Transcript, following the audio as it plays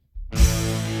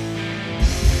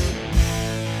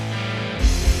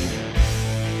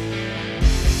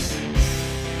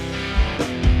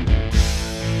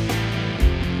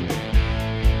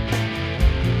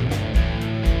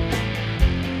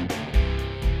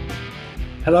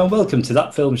Hello and welcome to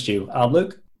That Film Stew. I'm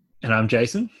Luke. And I'm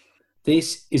Jason.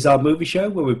 This is our movie show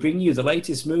where we bring you the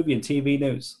latest movie and TV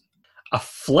news. A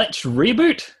Fletch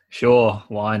reboot? Sure,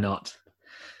 why not?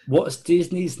 What's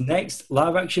Disney's next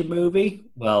live-action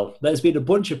movie? Well, there's been a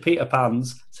bunch of Peter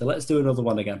Pans, so let's do another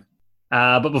one again.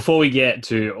 But before we get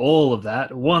to all of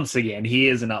that, once again,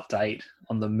 here's an update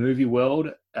on the movie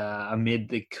world amid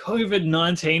the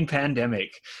COVID-19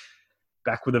 pandemic.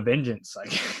 Back with a vengeance, I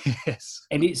guess.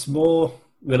 And it's more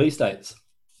release dates.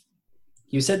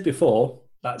 You said before,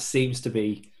 that seems to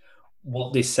be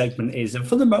what this segment is. And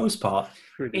for the most part,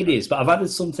 it is. But I've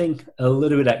added something a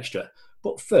little bit extra.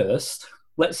 But first,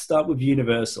 let's start with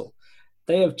Universal.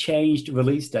 They have changed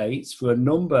release dates for a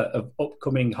number of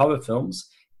upcoming horror films.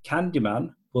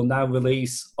 Candyman will now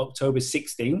release October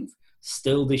 16th,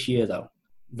 still this year though.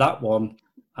 That one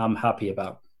I'm happy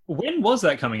about. When was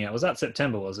that coming out? Was that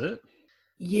September, was it?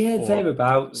 Yeah,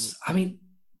 thereabouts. I mean,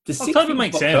 the 16th October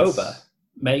makes of October sense.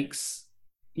 makes,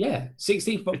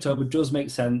 16th of October does make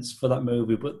sense for that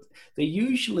movie, but they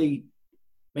usually,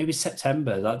 maybe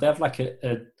September, they have like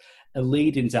a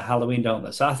lead into Halloween, don't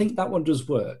they? So I think that one does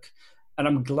work. And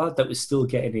I'm glad that we're still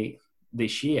getting it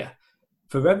this year.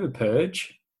 Forever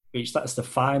Purge, which that's the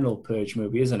final Purge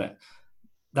movie, isn't it?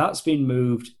 That's been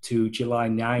moved to July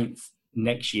 9th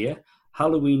next year.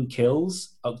 Halloween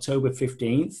Kills, October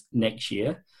 15th next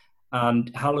year.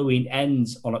 And Halloween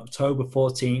Ends on October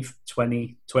 14th,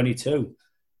 2022.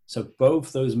 So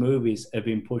both those movies have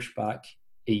been pushed back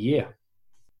a year.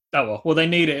 Oh, well, they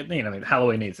need it.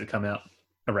 Halloween needs to come out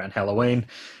around Halloween.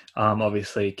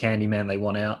 Obviously, Candyman, they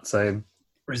want out. So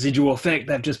residual effect,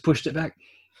 they've just pushed it back.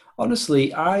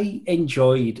 Honestly, I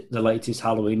enjoyed the latest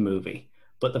Halloween movie.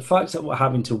 But the fact that we're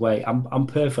having to wait, I'm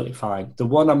perfectly fine. The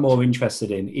one I'm more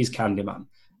interested in is Candyman.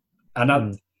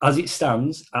 And as it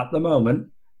stands at the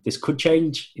moment, this could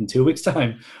change in 2 weeks'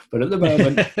 time. But at the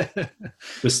moment,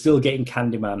 we're still getting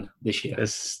Candyman this year.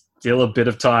 There's still a bit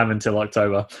of time until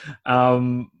October.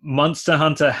 Monster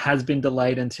Hunter has been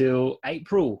delayed until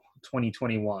April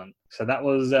 2021. So that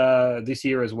was this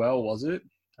year as well, was it?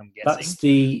 I'm guessing. That's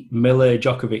the Mila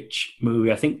Djokovic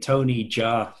movie. I think Tony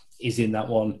Jaa is in that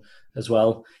one as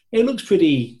well. It looks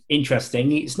pretty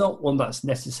interesting. It's not one that's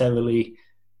necessarily,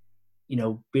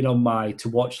 been on my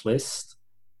to-watch list,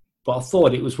 but I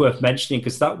thought it was worth mentioning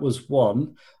because that was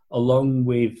one, along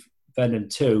with Venom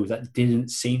 2, that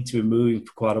didn't seem to be moving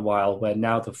for quite a while, where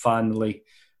now they've finally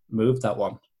moved that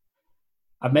one.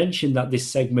 I mentioned that this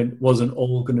segment wasn't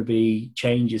all going to be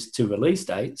changes to release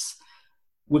dates.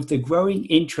 With the growing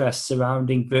interest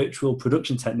surrounding virtual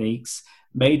production techniques,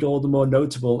 made all the more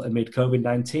notable amid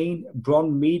COVID-19,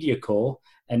 Bron Media Corp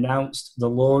announced the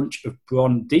launch of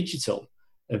Bron Digital,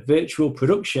 a virtual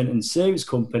production and service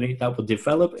company that will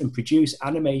develop and produce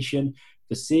animation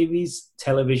for series,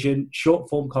 television,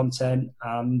 short-form content,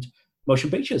 and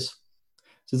motion pictures.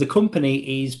 So the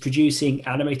company is producing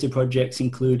animated projects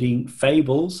including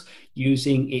Fables,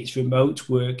 using its remote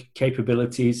work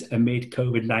capabilities amid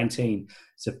COVID-19.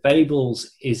 So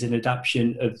Fables is an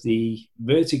adaptation of the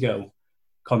Vertigo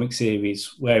comic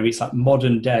series where it's like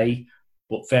modern day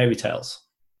but fairy tales.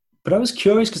 But I was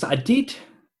curious because I did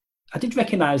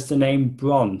recognize the name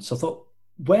Bron, so I thought,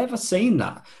 where have I seen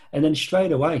that? And then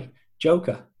straight away,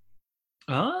 Joker.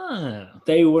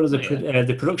 They were one of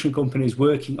the production companies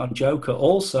working on Joker,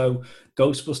 also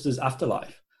Ghostbusters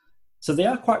Afterlife. So they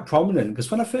are quite prominent, because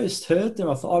when I first heard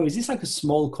them, I thought, is this like a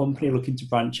small company looking to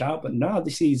branch out? But no,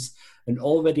 this is an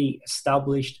already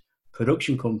established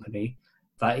production company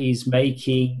that is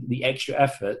making the extra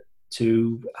effort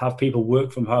to have people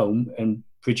work from home and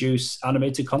produce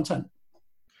animated content.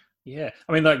 Yeah.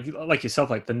 I mean, like yourself,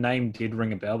 like the name did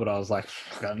ring a bell, but I was like,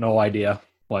 I got no idea.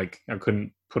 Like I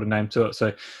couldn't put a name to it.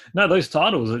 So no, those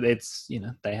titles, it's,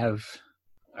 they are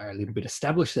a little bit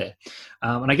established there.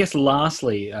 And I guess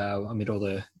lastly, amid all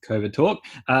the COVID talk,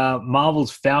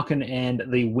 Marvel's Falcon and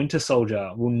the Winter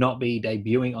Soldier will not be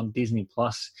debuting on Disney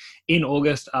Plus in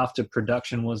August after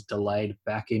production was delayed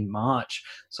back in March.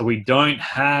 So we don't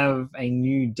have a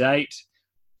new date,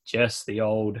 just the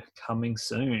old coming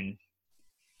soon.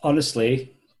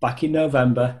 Honestly, back in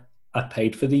November, I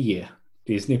paid for the year.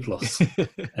 Disney Plus,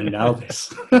 and now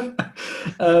this. Okay.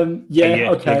 You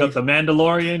got The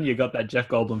Mandalorian, you got that Jeff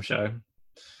Goldblum show.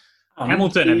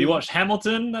 Hamilton, have you watched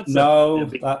Hamilton? I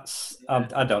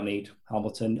don't need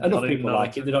Hamilton. Enough people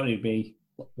like it. They don't need me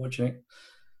watching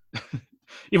it.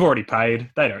 You've already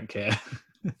paid. They don't care.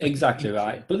 Exactly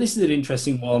right. But this is an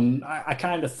interesting one. I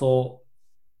kind of thought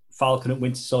Falcon and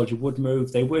Winter Soldier would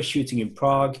move. They were shooting in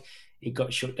Prague. It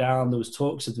got shut down. There was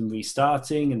talks of them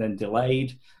restarting and then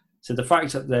delayed. So the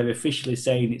fact that they're officially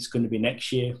saying it's going to be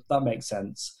next year, that makes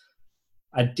sense.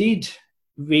 I did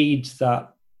read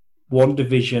that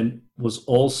WandaVision was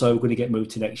also going to get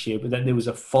moved to next year, but then there was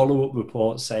a follow-up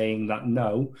report saying that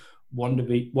no,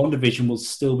 WandaVision will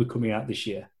still be coming out this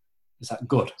year. Is that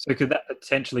good? So could that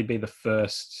potentially be the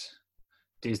first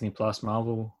Disney Plus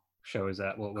Marvel show? Is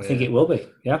that what we're... I think it will be,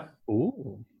 yeah.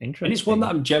 Ooh, interesting. And it's one that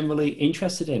I'm generally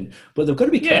interested in. But they've got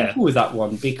to be careful with that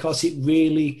one because it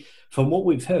really, from what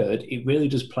we've heard, it really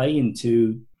does play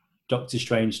into Doctor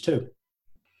Strange too.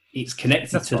 It's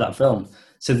connected to that film.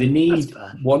 So they need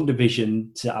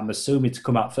WandaVision to, I'm assuming, to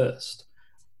come out first.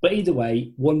 But either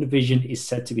way, WandaVision is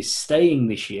said to be staying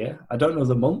this year. I don't know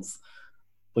the month.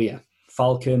 But yeah,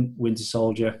 Falcon, Winter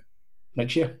Soldier,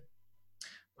 next year.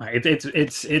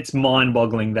 It's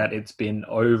mind-boggling that it's been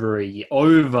over a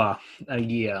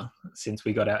year since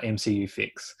we got our MCU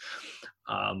fix.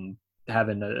 I'm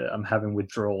having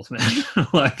withdrawals, man.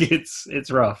 Like it's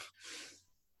rough.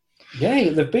 Yeah,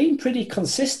 they've been pretty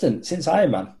consistent since Iron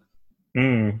Man.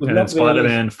 And then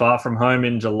Spider-Man Far From Home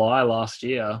in July last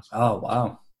year. Oh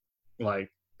wow!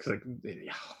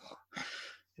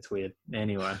 It's weird.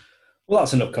 Anyway, well,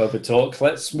 that's enough COVID talk.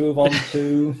 Let's move on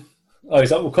to. Oh,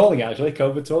 is that what we're calling it, actually?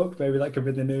 COVID talk? Maybe that could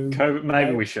be the new... COVID,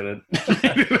 maybe we shouldn't.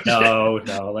 No,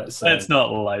 let's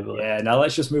not label it. Yeah, now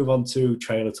let's just move on to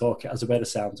trailer talk. It has a better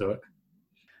sound to it.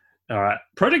 All right.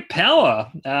 Project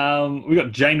Power. We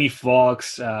got Jamie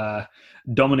Foxx,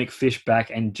 Dominic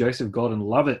Fishback, and Joseph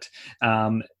Gordon-Levitt.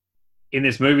 In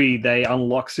this movie, they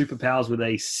unlock superpowers with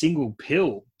a single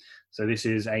pill. So this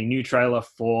is a new trailer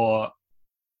for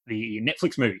the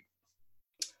Netflix movie,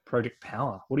 Project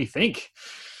Power. What do you think?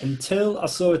 Until I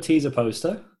saw a teaser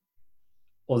poster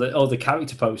or the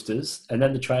character posters and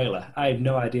then the trailer, I had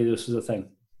no idea this was a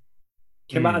thing.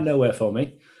 Came out of nowhere for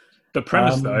me. The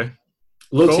premise, though,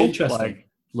 looks interesting.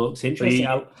 Looks interesting.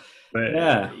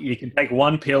 Yeah, you can take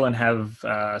one pill and have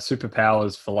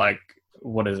superpowers for like,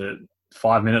 what is it,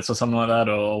 5 minutes or something like that,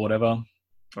 or whatever,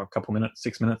 or a couple minutes,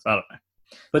 6 minutes. I don't know.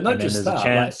 But not just that.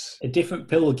 Like, a different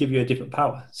pill will give you a different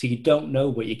power, so you don't know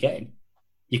what you're getting.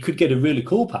 You could get a really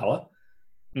cool power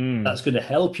that's going to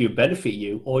help you, benefit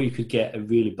you, or you could get a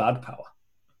really bad power.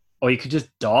 Or you could just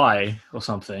die or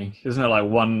something. Isn't it like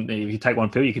if you take one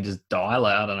pill, you could just die?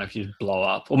 Like, I don't know if you just blow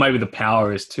up. Or maybe the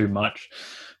power is too much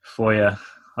for you.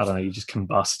 I don't know, you just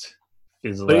combust.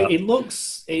 But it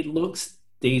looks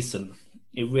decent.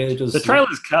 It really does. The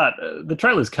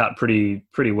trailer's cut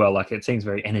pretty well. Like, it seems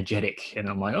very energetic. And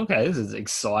I'm like, okay, this is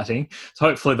exciting. So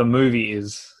hopefully the movie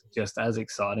is just as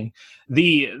exciting.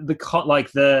 The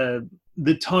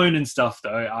tone and stuff,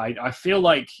 though, I feel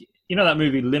like, you know, that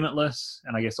movie Limitless,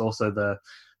 and I guess also the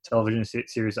television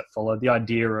series that followed, the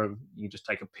idea of you just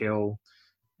take a pill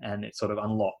and it sort of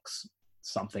unlocks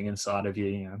something inside of you,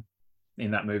 you know.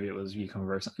 In that movie, it was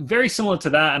very similar to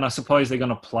that, and I suppose they're going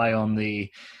to play on the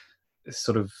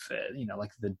sort of, you know,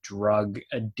 like the drug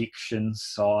addiction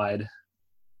side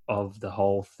of the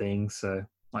whole thing. So,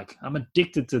 like, I'm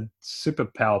addicted to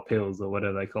superpower pills or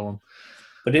whatever they call them.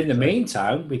 But in the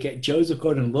meantime, we get Joseph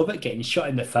Gordon-Levitt getting shot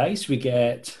in the face. We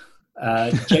get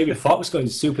Jamie Foxx going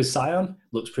Super Saiyan.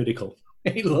 Looks pretty cool.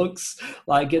 It looks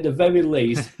like, at the very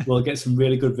least, we'll get some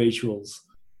really good visuals.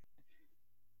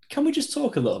 Can we just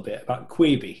talk a little bit about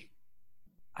Quibi?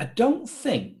 I don't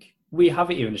think we have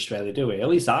it here in Australia, do we? At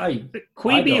least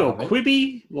Quibi or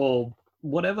Quibi or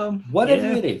whatever. Whatever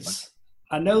it is.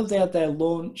 I know they had their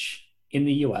launch in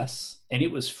the US and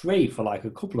it was free for like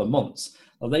a couple of months.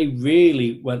 Well, they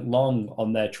really went long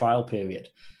on their trial period.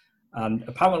 And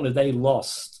apparently they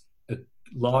lost a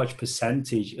large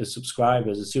percentage of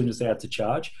subscribers as soon as they had to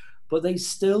charge. But they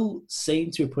still seem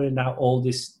to be putting out all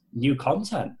this new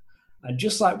content. And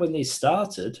just like when they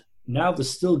started, now they're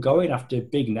still going after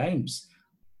big names.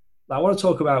 I want to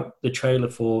talk about the trailer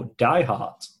for Die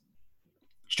Hard.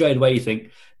 Straight away you think,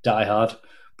 Die Hard,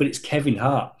 but it's Kevin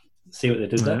Hart. See what they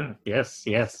did there? Yes.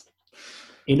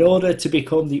 In order to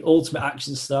become the ultimate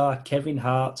action star, Kevin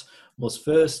Hart must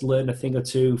first learn a thing or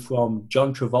two from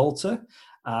John Travolta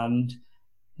and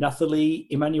Nathalie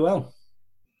Emmanuel.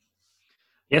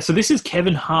 Yeah, so this is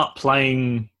Kevin Hart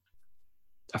playing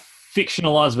a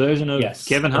fictionalized version of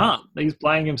Kevin Hart. He's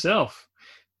playing himself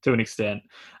to an extent.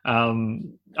 I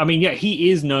mean, yeah,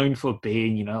 he is known for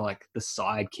being, you know, like the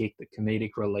sidekick, the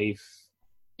comedic relief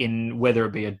in whether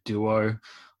it be a duo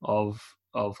of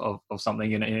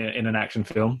something in an action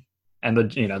film. And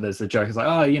there's the joke. It's like,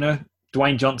 oh, you know,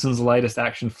 Dwayne Johnson's latest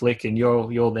action flick, and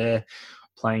you're there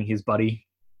playing his buddy.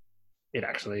 It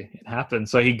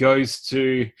happens. So he goes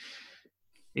to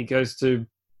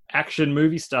action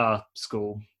movie star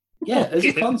school. Yeah, as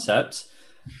a concept,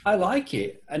 I like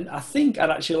it. And I think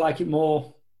I'd actually like it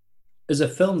more as a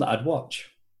film that I'd watch.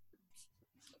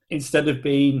 instead of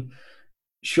being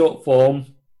short form,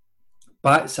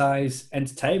 bite-sized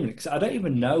entertainment. Because I don't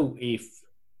even know if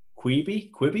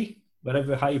Quibi,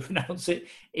 whatever how you pronounce it,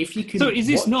 if you can. So is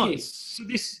this not? It. So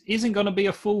this isn't going to be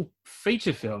a full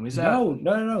feature film, is that?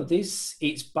 No.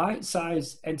 It's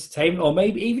bite-sized entertainment, or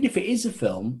maybe even if it is a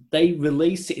film, they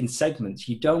release it in segments.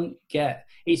 You don't get.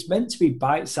 It's meant to be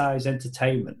bite-sized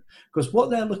entertainment because what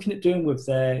they're looking at doing with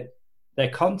their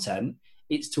content,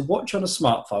 it's to watch on a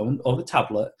smartphone or a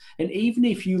tablet, and even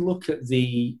if you look at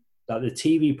the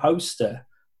TV poster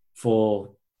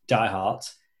for Die Hard,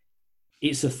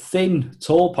 it's a thin,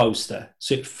 tall poster,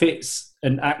 so it fits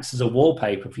and acts as a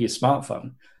wallpaper for your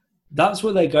smartphone. That's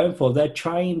what they're going for. They're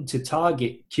trying to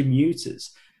target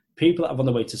commuters, people that are on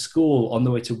their way to school, on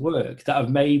their way to work, that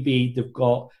have they've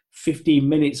got 15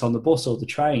 minutes on the bus or the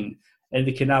train, and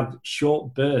they can have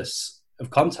short bursts of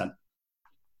content.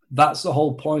 That's the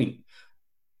whole point.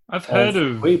 I've heard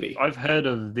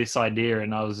of this idea,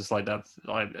 and I was just like,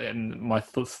 and my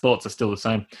thoughts are still the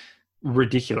same.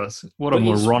 Ridiculous! What a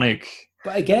moronic.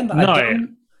 But again,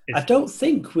 I don't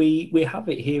think we have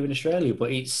it here in Australia,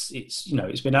 but it's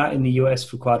been out in the US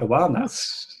for quite a while now.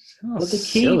 But they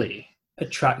keep silly.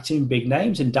 Attracting big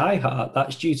names, and Die Hard,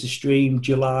 that's due to stream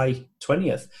July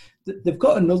 20th. They've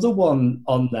got another one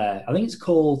on there. I think it's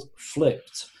called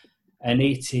Flipped, and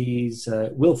it is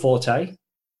Will Forte,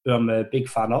 who I'm a big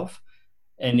fan of,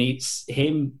 and it's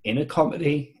him in a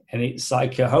comedy, and it's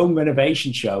like a home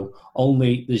renovation show,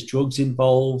 only there's drugs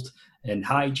involved and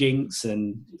hijinks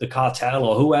and the cartel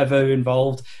or whoever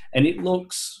involved, and it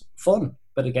looks fun.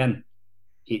 But again,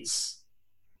 it's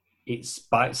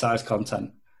bite-sized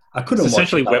content. I couldn't it's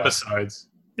essentially watch webisodes.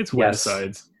 It's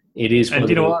webisodes. It is. And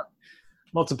you know what?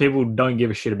 Lots of people don't give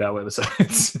a shit about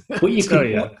webisodes. But you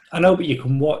can, I know, but you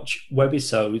can watch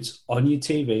webisodes on your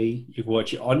TV. You can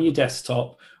watch it on your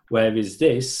desktop. Whereas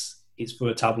this, it's for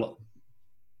a tablet.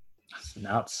 That's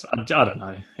nuts. I don't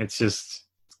know. It's just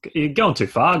you're going too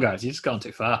far, guys. You're just going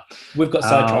too far. We've got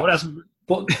sidetracked.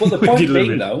 But the point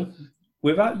being, though,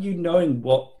 without you knowing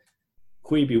what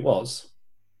Quibi was,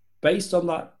 based on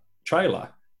that trailer,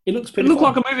 it looks pretty. It looked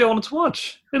like a movie I wanted to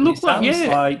watch. It looked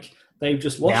like they've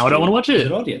just lost. Now I don't want to watch it. As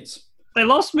an audience, they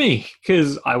lost me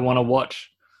because I want to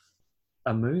watch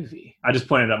a movie. I just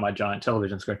pointed at my giant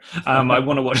television screen. I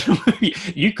want to watch a movie.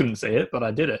 You couldn't see it, but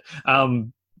I did it. I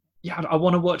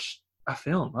want to watch a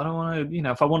film. I don't want to,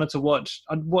 if I wanted to watch,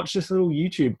 I'd watch just little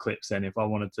YouTube clips then if I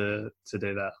wanted to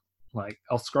do that. Like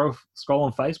I'll scroll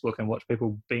on Facebook and watch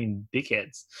people being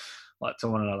dickheads like to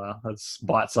one another. That's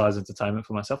bite-sized entertainment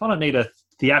for myself. I don't need a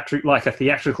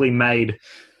theatrically made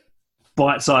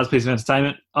bite-sized piece of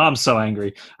entertainment. I'm so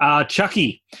angry.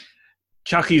 Chucky's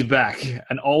back.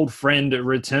 An old friend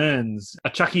returns. A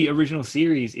Chucky original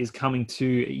series is coming to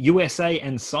USA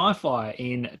and Sci-Fi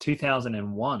in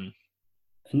 2001.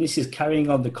 And this is carrying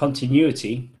on the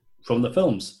continuity from the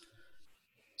films.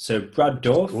 So Brad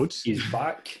Dourif is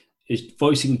back, is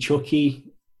voicing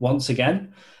Chucky once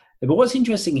again. But what's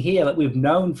interesting here, that we've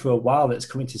known for a while that it's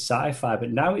coming to Sci-Fi,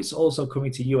 but now it's also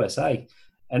coming to USA.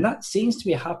 And that seems to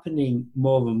be happening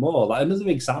more and more. Like another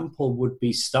example would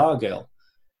be Stargirl.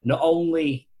 Not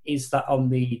only is that on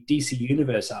the DC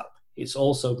Universe app, it's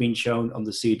also been shown on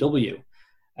the CW.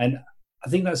 And I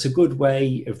think that's a good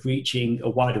way of reaching a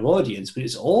wider audience, but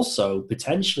it's also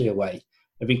potentially a way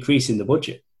of increasing the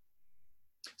budget.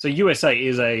 So USA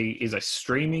is a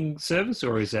streaming service,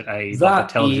 or is it a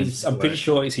television? I'm pretty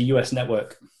sure it's a US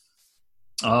network.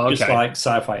 Oh, okay. Just like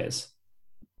Sci-Fi is.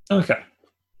 Okay.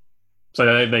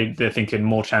 So they're thinking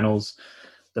more channels,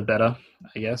 the better,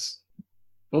 I guess.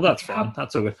 Well, that's fine.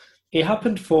 That's all good. It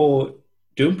happened for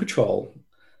Doom Patrol.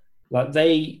 Like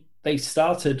they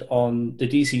started on the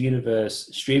DC Universe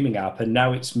streaming app, and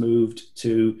now it's moved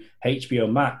to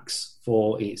HBO Max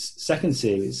for its second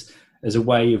series as a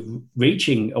way of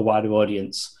reaching a wider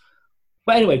audience.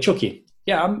 But anyway, Chucky.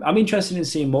 Yeah, I'm interested in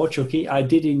seeing more Chucky. I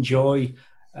did enjoy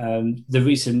the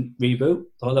recent reboot.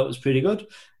 I thought that was pretty good.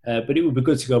 But it would be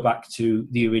good to go back to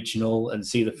the original and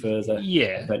see the further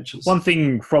adventures. One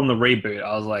thing from the reboot,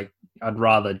 I was like, I'd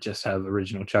rather just have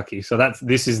original Chucky. So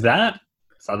this is that.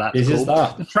 So that's this cool. Is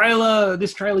that.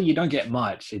 This trailer, you don't get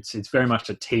much. It's very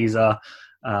much a teaser.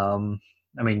 I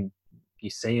mean, you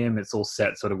see him. It's all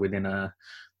set sort of within a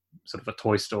sort of a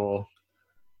toy store,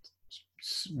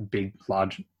 big,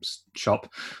 large shop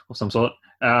of some sort.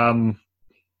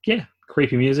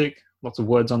 Creepy music, lots of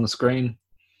words on the screen.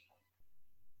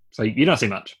 So you don't see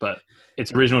much, but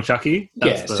it's original Chucky.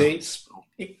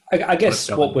 I guess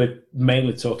what we're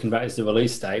mainly talking about is the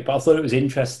release date, but I thought it was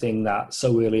interesting that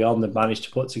so early on they managed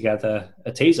to put together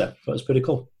a teaser. That was pretty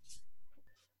cool.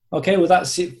 Okay, well,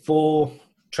 that's it for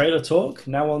trailer talk.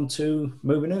 Now on to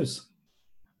movie news.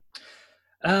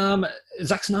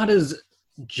 Zack Snyder's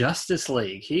Justice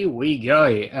League. Here we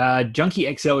go.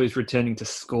 Junkie XL is returning to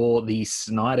score the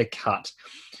Snyder Cut,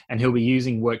 and he'll be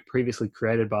using work previously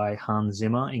created by Hans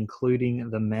Zimmer, including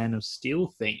the Man of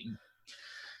Steel theme.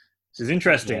 This is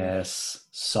interesting. Yes,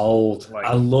 sold.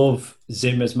 I love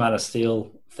Zimmer's Man of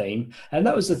Steel theme. And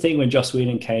that was the thing when Joss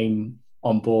Whedon came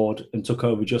on board and took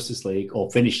over Justice League,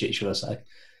 or finished it, should I say.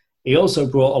 He also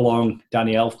brought along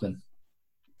Danny Elfman,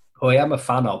 who I am a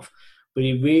fan of, but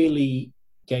he really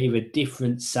gave a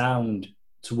different sound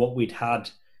to what we'd had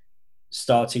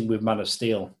starting with Man of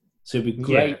Steel. So it'd be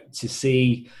great to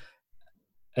see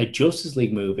a Justice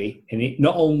League movie and it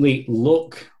not only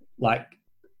look like,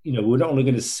 we're not only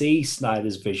going to see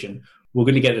Snyder's vision, we're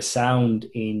going to get the sound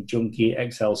in Junkie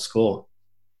XL's score.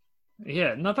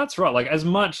 Yeah, no, that's right. Like, as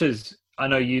much as I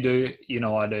know you do,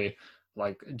 I do,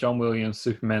 like John Williams'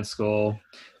 Superman score,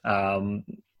 Danny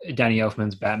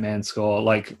Elfman's Batman score,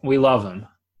 like, we love them.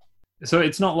 So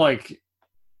it's not like,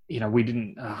 we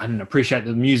didn't, I didn't appreciate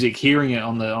the music, hearing it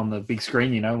on the big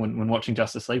screen, when watching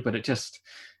Justice League, but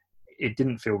it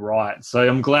didn't feel right. So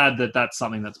I'm glad that that's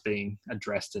something that's being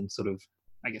addressed and sort of,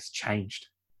 I guess, changed.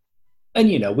 And,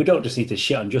 we don't just need to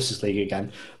shit on Justice League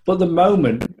again. But the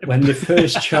moment when they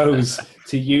first chose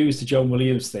to use the John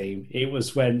Williams theme, it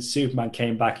was when Superman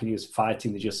came back and he was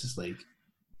fighting the Justice League.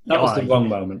 That was the wrong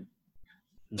moment.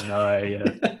 No,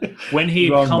 yeah. When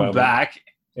he'd come back,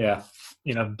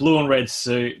 blue and red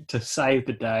suit to save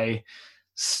the day,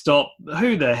 stop.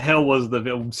 Who the hell was the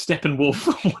villain? Steppenwolf.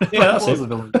 That's was the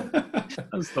villain.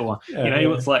 That's the one. He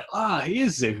was like, he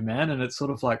is Superman, and it's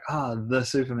sort of like, the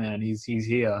Superman, he's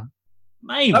here.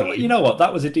 Maybe. You know what?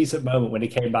 That was a decent moment when he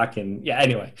came back and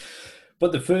anyway.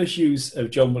 But the first use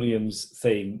of John Williams'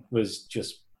 theme was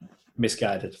just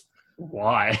misguided.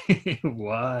 Why?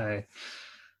 Why?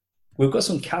 We've got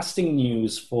some casting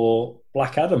news for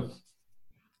Black Adam,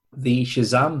 the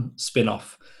Shazam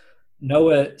spin-off.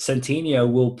 Noah Centineo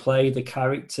will play the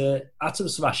character Atom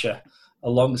Smasher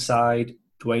alongside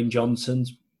Dwayne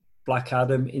Johnson's Black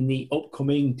Adam in the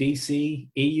upcoming DC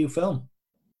EU film.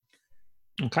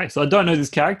 Okay, so I don't know this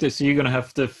character, so you're going to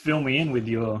have to fill me in with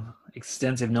your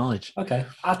extensive knowledge. Okay,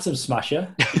 Atom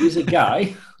Smasher is a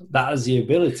guy that has the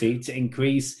ability to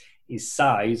increase his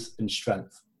size and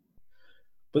strength.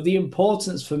 But the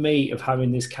importance for me of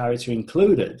having this character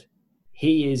included,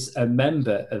 he is a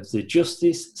member of the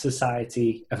Justice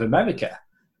Society of America.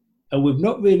 And we've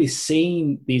not really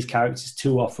seen these characters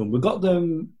too often. We got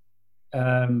them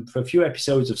for a few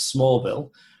episodes of Smallville.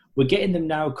 We're getting them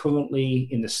now currently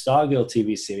in the Stargirl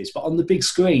TV series, but on the big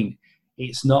screen,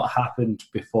 it's not happened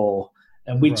before.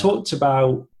 And we talked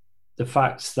about the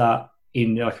fact that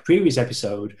in a previous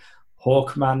episode,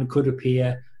 Hawkman could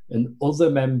appear and other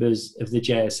members of the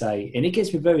JSA. And it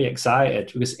gets me very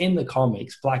excited because in the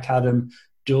comics, Black Adam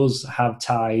does have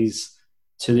ties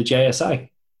to the JSA.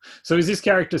 So is this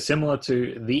character similar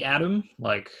to the Atom?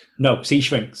 No, he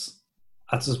shrinks.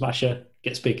 Atom Smasher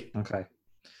gets big. Okay.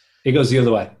 It goes the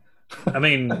other way. I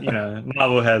mean,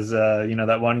 Marvel has,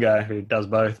 that one guy who does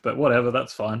both, but whatever,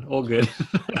 that's fine. All good.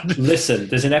 Listen,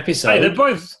 there's an episode. Hey,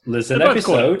 there's an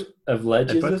episode of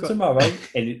Legends of Tomorrow,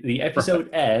 and the episode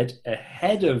aired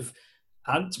ahead of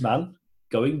Ant-Man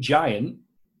going giant,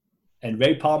 and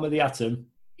Ray Palmer, the Atom,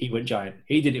 he went giant.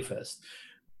 He did it first.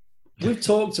 We've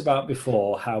talked about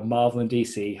before how Marvel and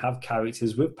DC have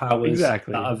characters with powers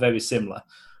that are very similar.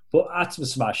 But Atom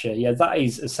Smasher, that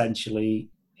is essentially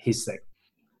his thing.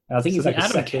 And I think he's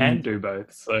Atom can do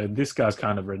both, so this guy's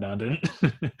kind of redundant.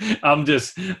 I'm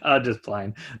just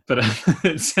playing, but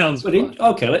it sounds. But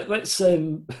let's. I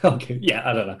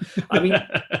don't know. I mean,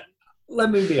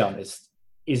 let me be honest.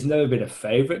 He's never been a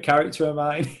favourite character of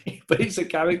mine, but it's a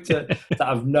character that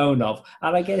I've known of,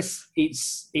 and I guess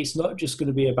it's not just going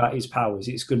to be about his powers.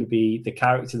 It's going to be the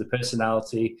character, the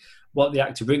personality, what the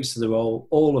actor brings to the role,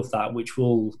 all of that, which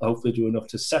will hopefully do enough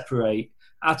to separate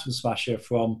Atom Smasher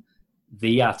from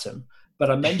the Atom.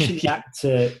 But I mentioned the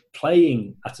actor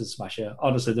playing Atom Smasher.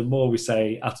 Honestly, the more we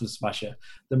say Atom Smasher,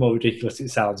 the more ridiculous it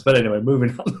sounds. But anyway,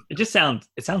 moving on. It sounds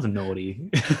naughty.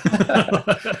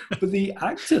 But the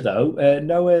actor, though,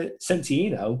 Noah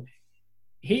Centineo,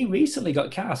 he recently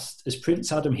got cast as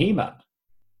Prince Adam He-Man.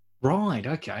 Right,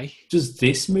 okay. Does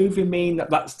this movie mean that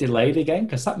that's delayed again?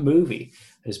 Because that movie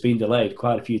has been delayed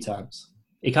quite a few times.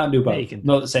 He can't do both.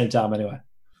 Not at the same time, anyway.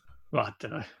 Well, I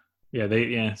don't know. Yeah,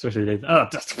 especially they.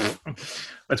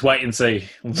 Let's wait and see.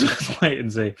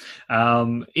 Here's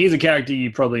a character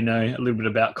you probably know a little bit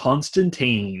about,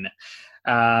 Constantine.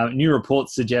 New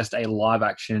reports suggest a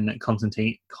live-action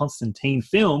Constantine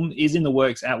film is in the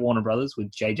works at Warner Brothers,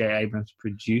 with J.J. Abrams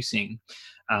producing.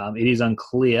 It is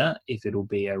unclear if it'll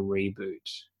be a reboot,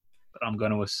 but I'm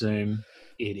going to assume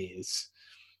it is.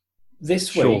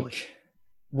 This week,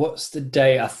 what's the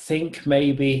day? I think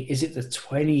maybe, is it the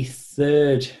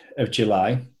 23rd of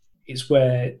July? It's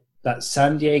where that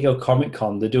San Diego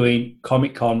Comic-Con, they're doing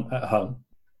Comic-Con at home.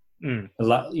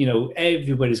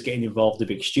 Everybody's getting involved, the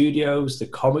big studios, the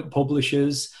comic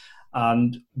publishers,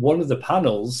 and one of the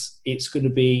panels, it's going to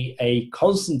be a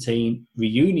Constantine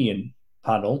reunion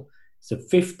panel. It's the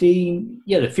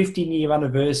 15-year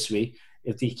anniversary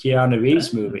of the Keanu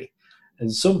Reeves movie.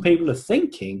 And some people are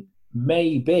thinking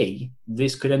maybe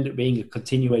this could end up being a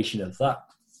continuation of that.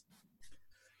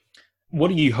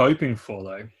 What are you hoping for,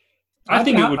 though? I'd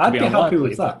be happy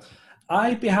with that.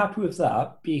 I'd be happy with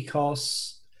that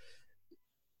because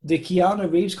the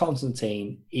Keanu Reeves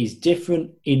Constantine is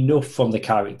different enough from the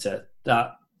character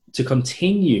that to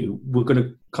continue, we're going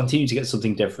to continue to get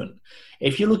something different.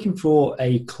 If you're looking for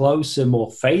a closer,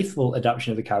 more faithful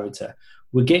adaptation of the character,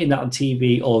 we're getting that on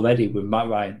TV already with Matt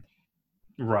Ryan.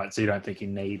 Right, so you don't think you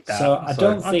need that. So I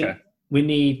don't think we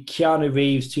need Keanu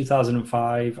Reeves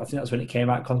 2005. I think that's when it came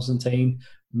out, Constantine,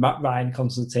 Matt Ryan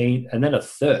Constantine, and then a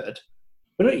third.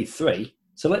 We don't need three.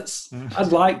 So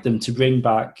I'd like them to bring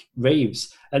back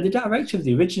Reeves. And the director of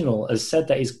the original has said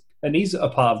that he's a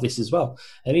part of this as well.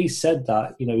 And he said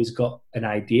that, he's got an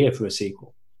idea for a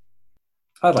sequel.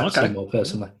 I'd like to see more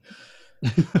personally.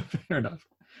 Fair enough.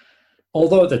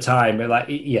 Although at the time,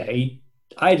 I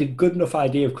had a good enough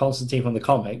idea of Constantine from the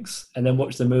comics and then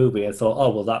watched the movie and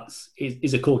thought,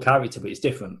 he's a cool character, but it's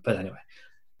different. But anyway,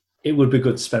 it would be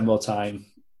good to spend more time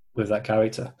with that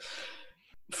character.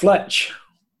 Fletch,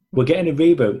 we're getting a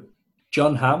reboot.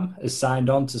 Jon Hamm has signed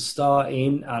on to star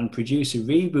in and produce a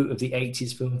reboot of the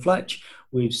 80s film Fletch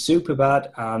with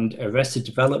Superbad and Arrested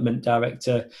Development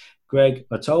director Greg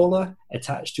Mottola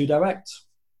attached to direct.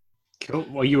 Cool.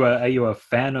 Are you a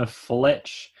fan of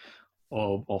Fletch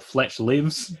or Fletch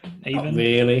Lives? Even? Not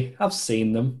really. I've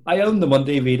seen them. I own them on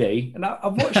DVD, and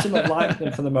I've watched them and liked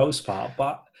them for the most part.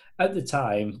 But at the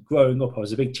time, growing up, I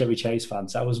was a big Chevy Chase fan,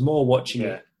 so I was more watching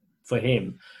it for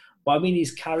him. But I mean,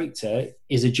 his character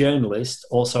is a journalist,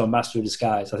 also a master of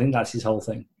disguise. I think that's his whole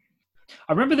thing.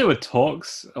 I remember there were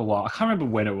talks a while. I can't remember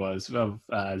when it was of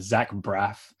Zach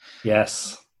Braff.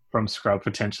 Yes, from Scrub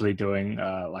potentially doing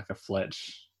like a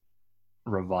Fletch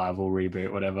revival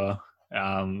reboot, whatever.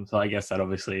 So I guess that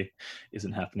obviously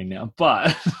isn't happening now,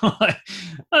 but I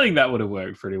think that would have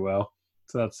worked pretty well.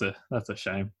 So that's a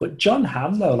shame. But Jon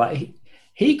Hamm though,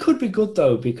 he could be good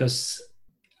though, because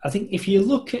I think if you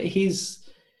look at his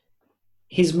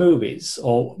movies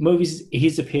or movies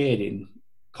he's appeared in,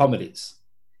 comedies,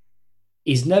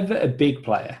 he's never a big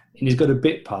player and he's got a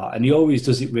bit part and he always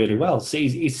does it really well. So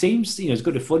he seems, he's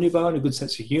got a funny bone, a good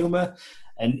sense of humour,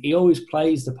 and he always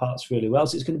plays the parts really well.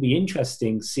 So it's going to be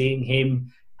interesting seeing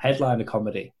him headline a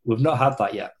comedy. We've not had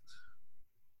that yet.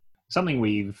 Something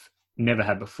we've never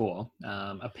had before,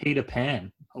 a Peter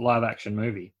Pan, a live action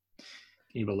movie.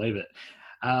 Can you believe it?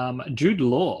 Jude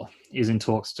Law is in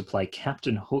talks to play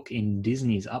Captain Hook in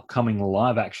Disney's upcoming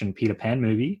live-action Peter Pan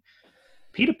movie,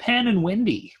 Peter Pan and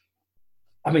Wendy.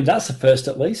 I mean, that's the first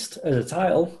at least as a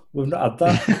title. We've not had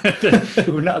that.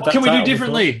 We've not had that. Can we do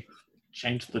differently? Before.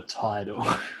 Change the title.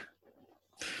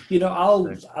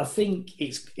 I think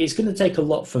it's going to take a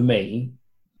lot for me.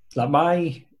 Like,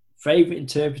 my favourite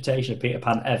interpretation of Peter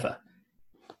Pan ever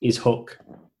is Hook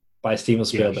by Steven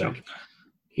Spielberg. Yeah, sure.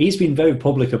 He's been very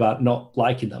public about not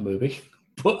liking that movie,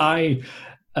 but I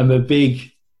am a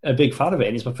big fan of it,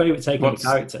 and it's my favourite take on the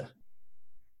character.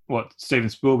 What, Steven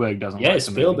Spielberg doesn't like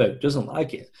the movie? Yeah, Spielberg doesn't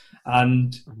like it.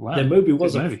 And the movie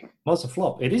was a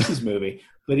flop. It is his movie,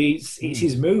 but it's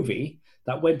his movie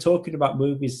that when talking about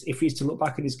movies, if he's to look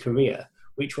back in his career,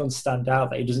 which ones stand out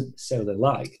that he doesn't necessarily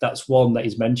like, that's one that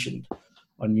he's mentioned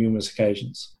on numerous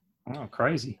occasions. Oh,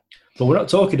 crazy. But we're not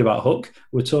talking about Hook.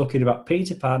 We're talking about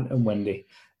Peter Pan and Wendy.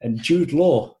 And Jude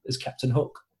Law as Captain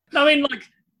Hook. I mean,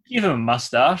 give him a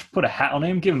mustache, put a hat on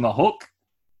him, give him a hook.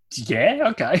 Yeah,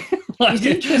 okay. It's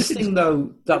interesting,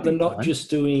 though, that they're not just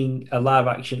doing a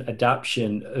live-action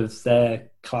adaptation of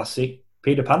their classic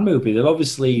Peter Pan movie. They're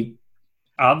obviously...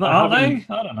 Are they?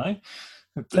 I don't know.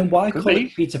 Then why call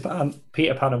it Peter Pan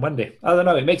and Wendy? I don't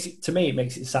know. It makes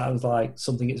it sound like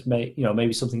something it's made,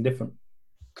 maybe something different.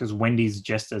 Because Wendy's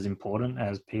just as important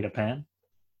as Peter Pan?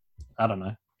 I don't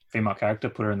know. Female character,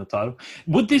 put her in the title.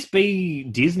 Would this be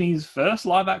Disney's first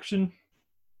live-action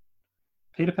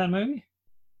Peter Pan movie?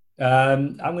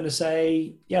 I'm going to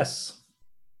say yes.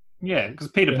 Yeah, because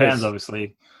Peter Pan's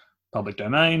obviously public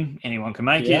domain. Anyone can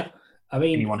make Yeah. it. I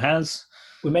mean, Anyone has.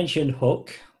 we mentioned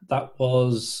Hook. That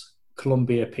was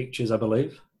Columbia Pictures, I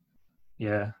believe.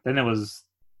 Yeah. Then there was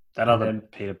that And other then,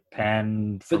 Peter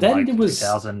Pan but from then like there was,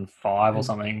 2005 or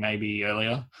something, maybe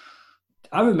earlier.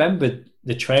 I remember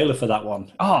the trailer for that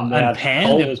one. Oh, And they and had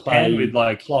Pan. There was Pan with Coldplay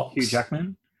like clocks. Hugh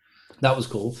Jackman. That was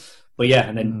cool. But yeah,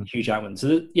 and then Hugh Jackman.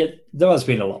 So yeah, there has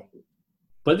been a lot.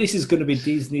 But this is going to be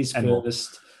Disney's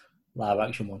first live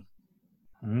action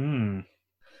one.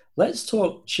 Let's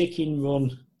talk Chicken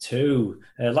Run 2.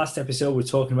 Last episode, we were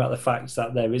talking about the fact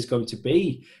that there is going to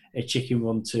be a Chicken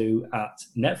Run 2 at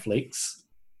Netflix.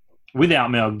 Without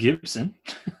Mel Gibson.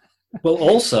 But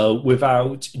also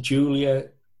without Julia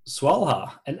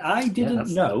Swalha. And I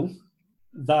didn't know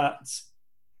that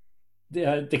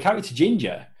the character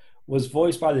Ginger was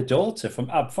voiced by the daughter from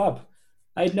Ab Fab.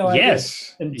 I had no idea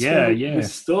until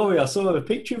this story. I saw a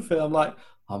picture of her. I'm like,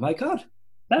 oh my God.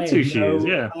 That's who she is,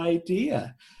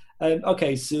 idea.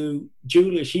 Okay, so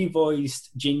Julia, she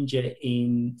voiced Ginger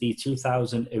in the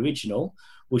 2000 original.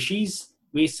 Well, she's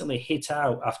recently hit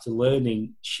out after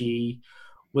learning she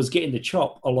was getting the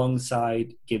chop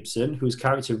alongside Gibson, whose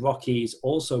character Rocky is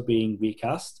also being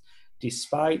recast,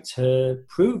 despite her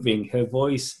proving her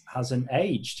voice hasn't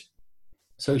aged.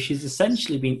 So she's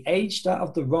essentially been aged out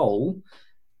of the role,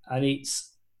 and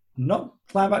it's not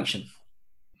live action.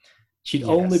 She'd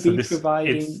only be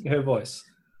providing her voice.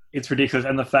 It's ridiculous.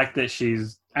 And the fact that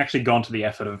she's actually gone to the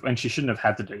effort of, and she shouldn't have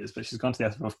had to do this, but she's gone to the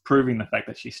effort of proving the fact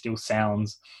that she still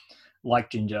sounds like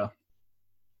Ginger.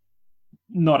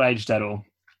 Not aged at all,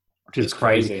 which is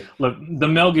crazy. Look, the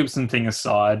Mel Gibson thing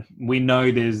aside, we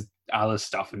know there's other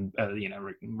stuff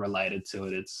related to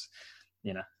it. It's,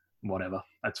 whatever.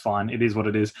 That's fine. It is what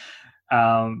it is.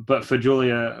 But for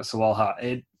Julia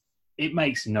Swalha, it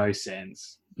makes no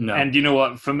sense. No. And you know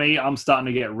what? For me, I'm starting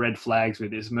to get red flags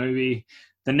with this movie.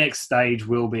 The next stage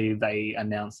will be they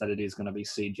announce that it is going to be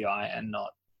CGI and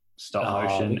not stop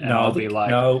motion. And I'll be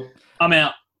like, I'm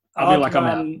out. I'll be like, I'm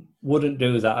out. Wouldn't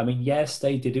do that. I mean, yes,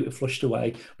 they did it with Flushed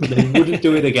Away, but they wouldn't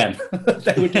do it again.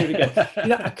 They would do it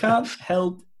again. I can't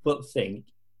help but think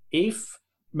if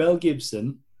Mel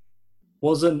Gibson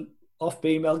wasn't off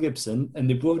being Mel Gibson and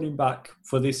they brought him back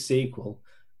for this sequel,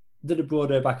 they'd have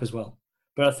brought her back as well.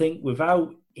 But I think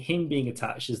without him being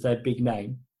attached as their big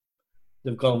name,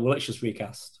 they've gone, well, let's just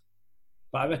recast.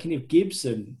 But I reckon if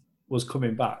Gibson was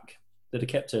coming back, they'd have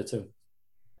kept her too.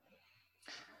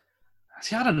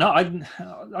 See, I don't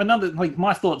know.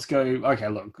 My thoughts go, okay,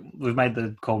 look, we've made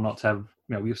the call not to have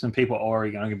Mel Gibson. People are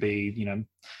already going to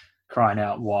be, crying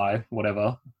out why,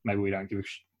 whatever. Maybe we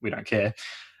don't care.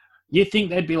 You think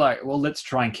they'd be like, well, let's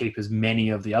try and keep as many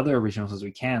of the other originals as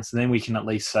we can, so then we can at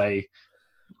least say,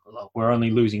 look, we're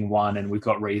only losing one and we've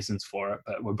got reasons for it,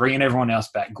 but we're bringing everyone else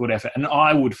back. Good effort. And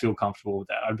I would feel comfortable with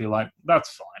that. I'd be like, that's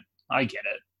fine. I get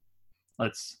it.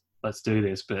 Let's do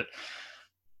this. But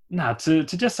no, to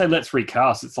just say let's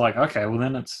recast, it's like, okay, well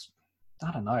then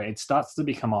I don't know. It starts to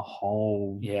become a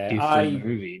whole different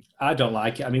movie. I don't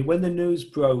like it. I mean, when the news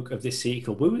broke of this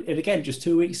sequel, and again, just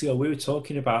 2 weeks ago, we were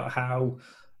talking about how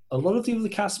a lot of the other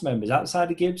cast members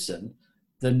outside of Gibson,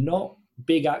 they're not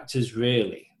big actors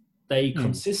really. They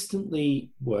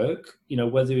consistently work,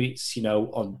 whether it's,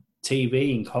 on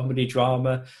TV and comedy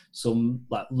drama, some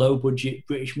like low budget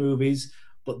British movies,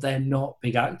 but they're not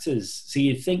big actors. So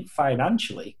you'd think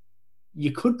financially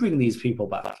you could bring these people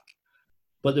back,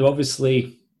 but they're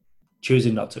obviously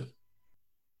choosing not to.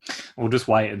 We'll just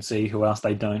wait and see who else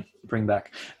they don't bring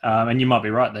back. And you might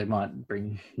be right. They might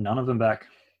bring none of them back,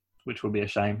 which would be a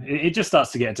shame. It just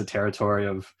starts to get into territory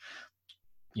of,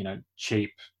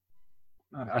 cheap.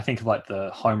 I think of like the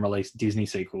home release Disney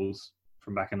sequels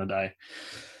from back in the day.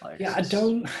 I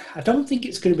don't think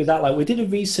it's going to be that. Like, we did a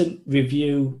recent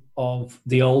review of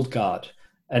The Old Guard,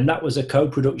 and that was a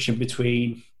co-production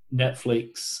between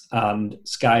Netflix and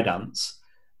Skydance.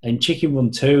 And Chicken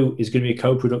Run 2 is going to be a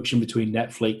co-production between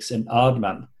Netflix and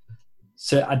Aardman.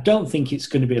 So I don't think it's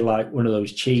going to be like one of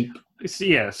those cheap.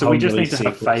 Yeah, so we just need to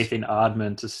have faith in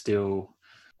Aardman to still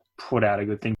put out a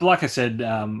good thing. But like I said,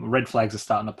 red flags are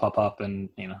starting to pop up, and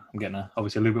I'm getting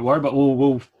obviously a little bit worried. But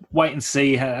we'll wait and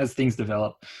see as things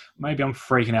develop. Maybe I'm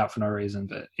freaking out for no reason,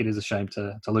 but it is a shame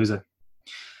to lose it.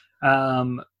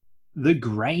 The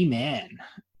Grey Man.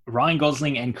 Ryan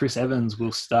Gosling and Chris Evans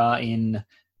will star in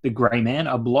The Grey Man,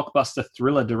 a blockbuster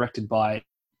thriller directed by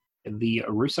the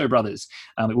Russo brothers.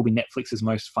 It will be Netflix's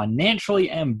most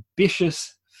financially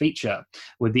ambitious feature,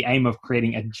 with the aim of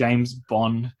creating a James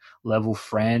Bond level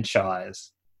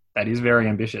franchise. That is very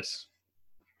ambitious.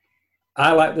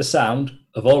 I like the sound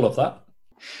of all of that.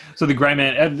 So The Grey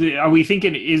Man, are we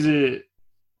thinking, is it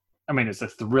I mean, it's the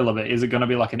thrill of it. Is it going to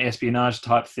be like an espionage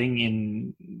type thing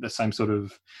in the same sort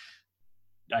of,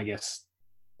 I guess,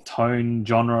 tone,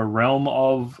 genre, realm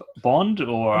of Bond,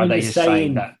 or are they just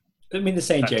saying that? I mean, they're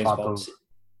saying James Bond.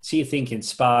 So you're thinking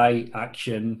spy,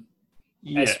 action,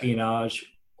 espionage,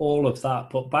 all of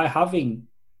that. But by having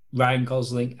Ryan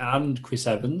Gosling and Chris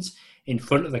Evans in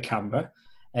front of the camera,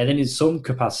 and then in some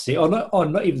capacity, or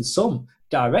not even some,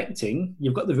 directing,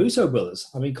 you've got the Russo brothers.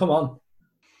 I mean, come on.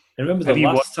 And remember the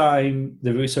last time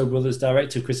the Russo brothers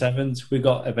directed Chris Evans, we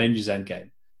got Avengers Endgame.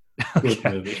 Good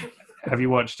movie. Have you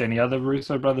watched any other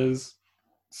Russo brothers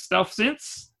stuff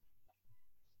since?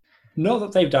 Not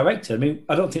that they've directed. I mean,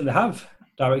 I don't think they have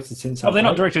directed since. Oh, they've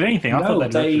not directed anything. I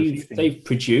thought they've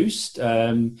produced.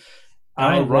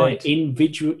 Right.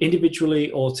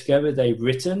 Individually or together, they've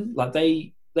written. Like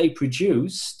they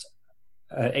produced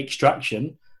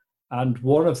Extraction. And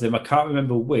one of them, I can't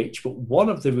remember which, but one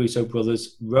of the Russo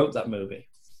brothers wrote that movie.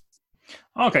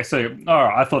 Okay, so all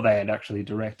right, I thought they had actually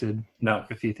directed. No,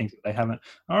 a few things that they haven't.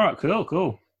 All right,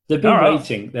 cool. They've been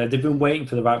waiting. They've been waiting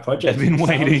for the right project. They've been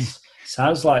waiting.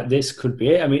 Sounds like this could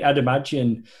be it. I mean, I'd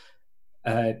imagine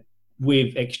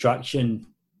with Extraction,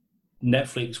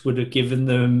 Netflix would have given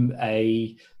them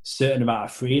a certain amount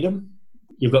of freedom.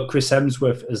 You've got Chris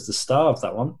Hemsworth as the star of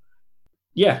that one.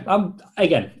 Yeah,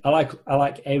 I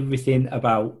like everything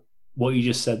about what you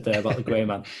just said there about the Grey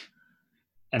Man.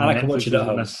 And I can watch it at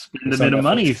home. Spend a bit of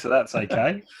money, so that's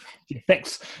okay. The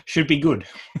effects should be good,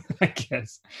 I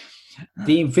guess.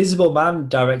 The Invisible Man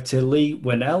director Lee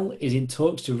Whannell is in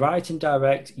talks to write and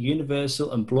direct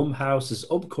Universal and Blumhouse's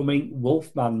upcoming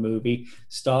Wolfman movie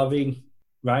starring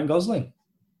Ryan Gosling.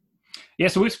 Yeah,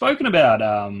 so we've spoken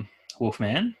about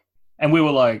Wolfman, and we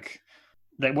were like,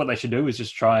 what they should do is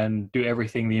just try and do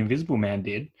everything the Invisible Man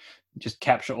did, just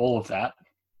capture all of that,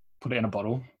 put it in a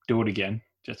bottle, do it again,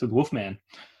 just with Wolfman.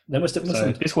 They must have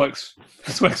listened. So this works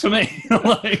for me.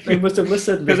 They must have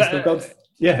listened because they've gone,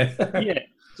 yeah.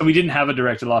 So we didn't have a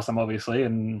director last time, obviously,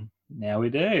 and now we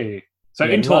do. So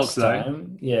in talks, though.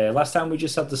 Last time we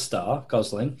just had the star,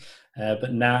 Gosling,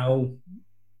 but now,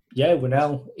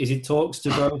 Whannell is in talks to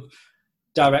both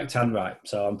direct and write.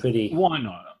 So I'm pretty. Why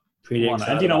not? Pretty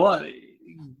excited. And you know what?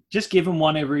 Just give them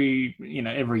one every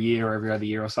year or every other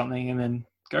year or something, and then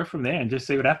go from there and just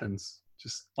see what happens.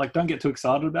 Just don't get too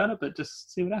excited about it, but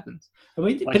just see what happens. I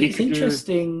mean, but it's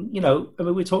interesting,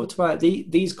 we talked about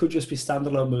these could just be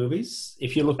standalone movies.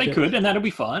 If you look, they could, and that'll be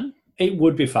fine. It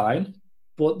would be fine.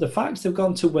 But the fact they've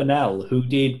gone to Whannell, who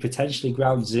did potentially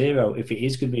Ground Zero, if it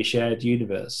is going to be a shared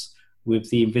universe with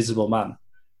the Invisible Man.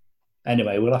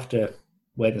 Anyway, we'll have to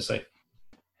wait and see.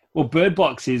 Well, Bird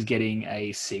Box is getting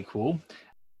a sequel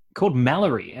called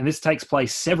Mallory, and this takes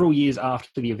place several years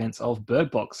after the events of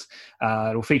Bird Box.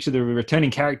 It'll feature the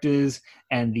returning characters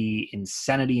and the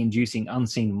insanity-inducing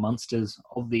unseen monsters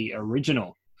of the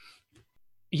original.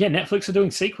 Yeah, Netflix are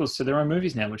doing sequels to their own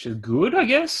movies now, which is good,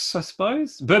 I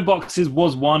suppose. Bird Box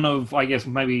was one of,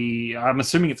 maybe, I'm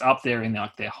assuming it's up there in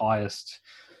their highest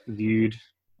viewed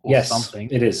or something.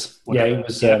 It is. Whatever.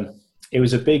 Yeah, it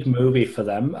was a big movie for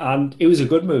them, and it was a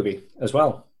good movie as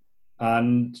well.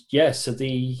 And so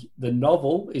the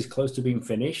novel is close to being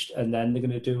finished, and then they're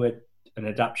going to do an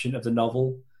adaptation of the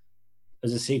novel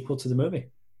as a sequel to the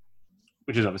movie.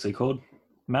 Which is obviously called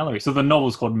Mallory. So the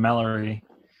novel's called Mallory,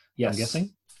 yes. I'm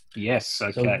guessing? Yes,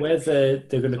 okay. So whether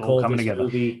they're going to call this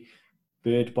movie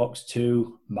Bird Box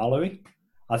 2 Mallory,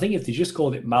 I think if they just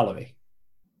called it Mallory,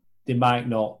 they might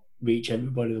not reach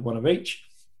everybody they want to reach.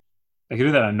 They could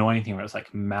do that annoying thing where it's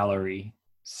like Mallory,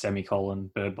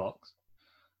 Bird Box.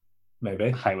 Maybe.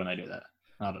 I hate when they do that.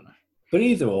 I don't know. But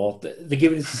either or, they're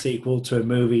giving us a sequel to a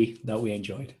movie that we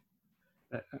enjoyed.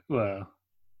 Well,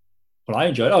 I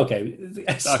enjoyed it. Okay.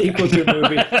 A sequel to a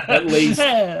movie at least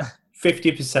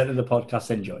 50% of the podcast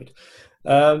enjoyed.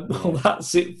 Well,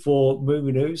 that's it for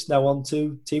movie news. Now on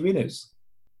to TV news.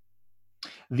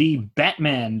 The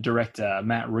Batman director,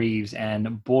 Matt Reeves,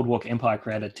 and Boardwalk Empire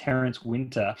creator Terrence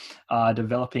Winter are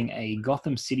developing a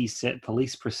Gotham City set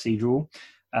police procedural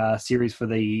series for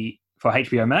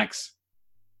HBO Max,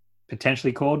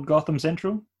 potentially called Gotham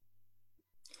Central.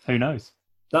 Who knows?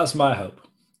 That's my hope.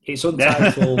 It's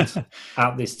untitled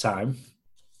at this time.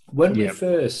 When we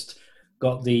first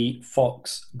got the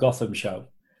Fox Gotham show,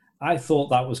 I thought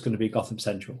that was going to be Gotham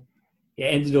Central. It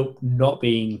ended up not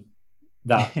being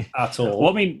that at all. Well,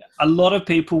 I mean, a lot of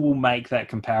people will make that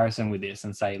comparison with this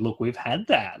and say, look, we've had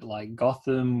that. Like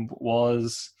Gotham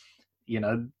was,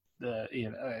 the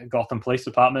Gotham Police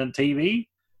Department TV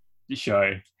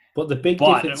show. But the big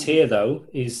difference here, though,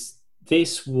 is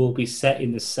this will be set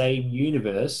in the same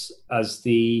universe as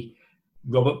the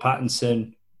Robert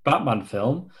Pattinson Batman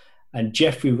film, and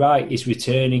Jeffrey Wright is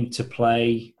returning to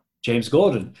play James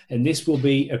Gordon, and this will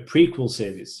be a prequel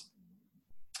series.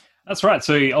 That's right.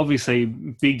 So obviously,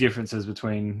 big differences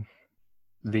between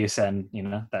this and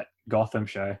that Gotham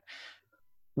show.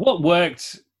 What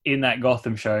worked in that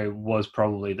Gotham show was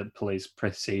probably the police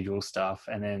procedural stuff,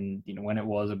 and then when it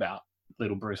was about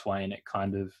little Bruce Wayne, it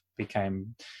kind of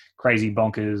became crazy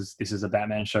bonkers. This is a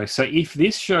Batman show. So if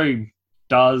this show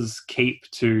does keep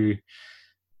to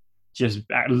just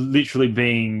literally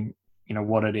being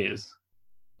what it is,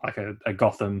 like a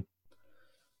Gotham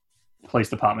police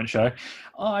department show,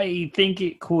 I think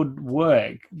it could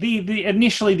work. The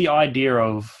initially the idea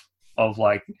of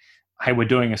like, hey, we're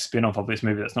doing a spin-off of this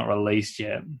movie that's not released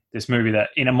yet, this movie that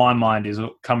in my mind is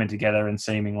coming together and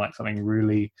seeming like something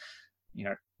really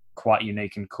quite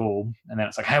unique and cool, and then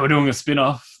it's like, hey, we're doing a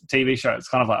spin-off TV show. It's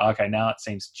kind of like, okay, now it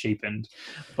seems cheapened,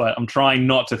 but I'm trying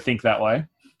not to think that way.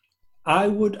 I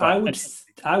would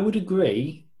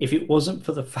agree if it wasn't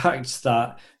for the fact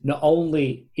that not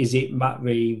only is it Matt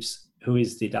Reeves who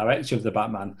is the director of the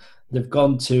Batman, they've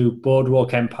gone to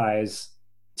Boardwalk Empire's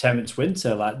Terrence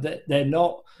Winter. Like they're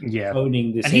not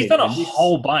owning this. And he's done a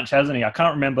whole bunch, hasn't he? I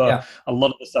can't remember a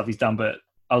lot of the stuff he's done, but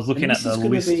I was looking at the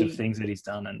list of things that he's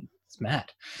done, and it's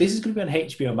mad. This is going to be on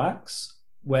HBO Max,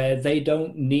 where they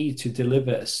don't need to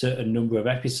deliver a certain number of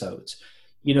episodes.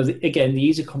 Again, the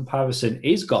easy comparison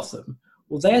is Gotham.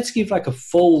 Well, they had to give like a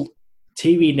full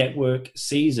TV network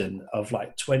season of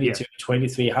like 22,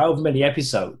 23, however many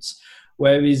episodes.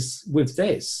 Whereas with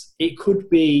this, it could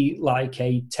be like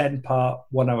a 10-part,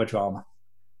 1-hour drama.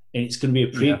 And it's going to be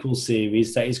a prequel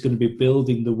series that is going to be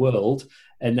building the world.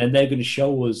 And then they're going to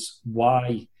show us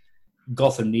why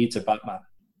Gotham needs a Batman.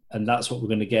 And that's what we're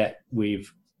going to get with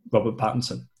Robert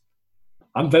Pattinson.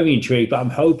 I'm very intrigued, but I'm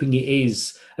hoping it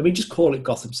is. I mean, just call it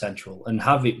Gotham Central and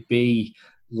have it be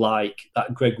like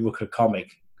that Greg Rucka comic,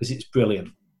 because it's brilliant.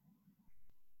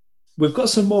 We've got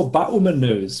some more Batwoman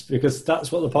news, because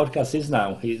that's what the podcast is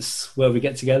now. It's where we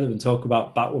get together and talk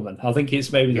about Batwoman. I think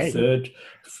it's maybe the third,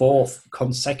 fourth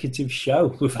consecutive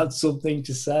show we've had something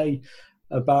to say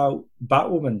about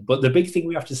Batwoman. But the big thing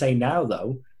we have to say now,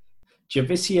 though,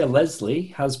 Javicia Leslie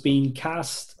has been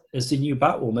cast as the new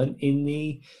Batwoman in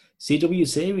the CW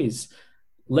series.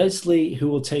 Leslie, who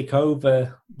will take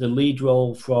over the lead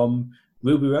role from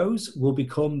Ruby Rose, will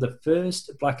become the first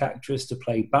Black actress to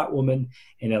play Batwoman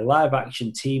in a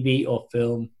live-action TV or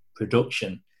film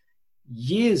production.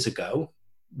 Years ago,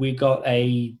 we got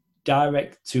a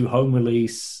direct-to-home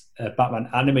release Batman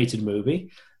animated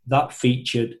movie that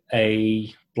featured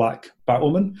a Black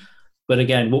Batwoman. But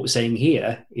again, what we're saying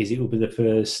here is it will be the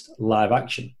first live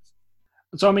action.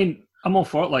 So, I mean, I'm all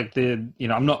for it. Like,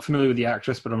 I'm not familiar with the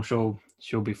actress, but I'm sure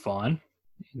she'll be fine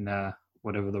in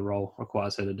whatever the role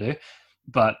requires her to do.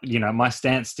 But, my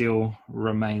stance still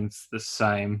remains the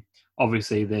same.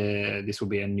 Obviously, this will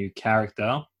be a new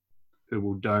character who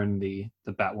will don the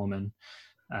Batwoman,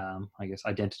 I guess,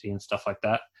 identity and stuff like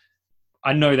that.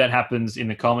 I know that happens in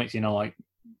the comics,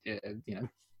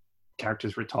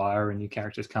 characters retire and new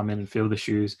characters come in and fill the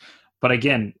shoes. But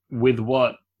again, with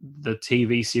what the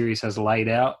TV series has laid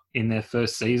out in their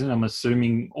first season, I'm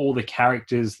assuming all the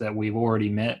characters that we've already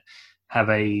met have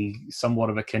a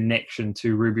somewhat of a connection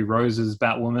to Ruby Rose's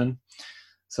Batwoman.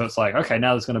 So it's like, okay,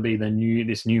 now there's going to be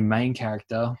this new main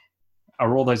character.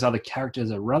 Are all those other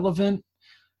characters irrelevant?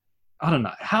 I don't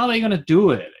know. How are they going to do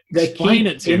it? Explain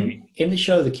it to me. In the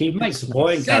show, they keep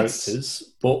supporting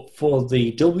characters, but for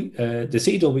the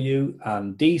CW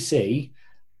and DC,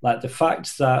 like the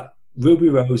fact that Ruby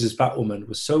Rose's Batwoman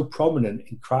was so prominent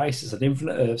in Crisis on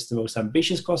Infinite Earths, the most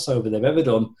ambitious crossover they've ever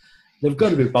done, they've got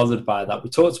to be bothered by that.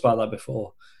 We talked about that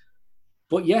before.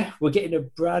 But yeah, we're getting a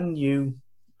brand new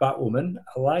Batwoman.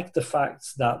 I like the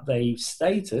fact that they've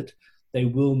stated they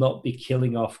will not be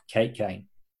killing off Kate Kane.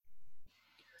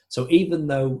 So even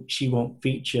though she won't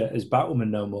feature as Batwoman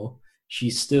no more,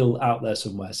 she's still out there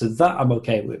somewhere. So that I'm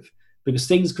okay with, because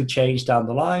things could change down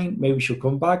the line. Maybe she'll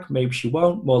come back, maybe she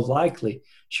won't. More likely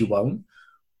she won't.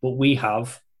 But we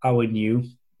have our new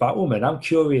Batwoman. I'm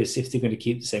curious if they're going to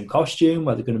keep the same costume,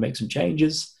 are they going to make some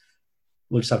changes?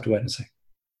 We'll just have to wait and see.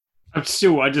 I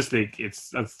still think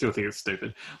it's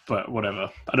stupid, but whatever.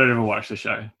 I don't ever watch the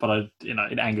show, but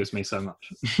it angers me so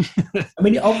much. I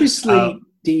mean, it obviously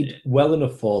did well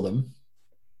enough for them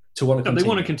to want to continue. They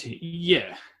want to continue.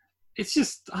 Yeah, it's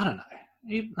just I don't know.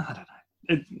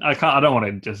 I don't want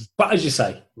to just. But as you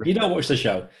say, you don't watch the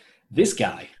show. This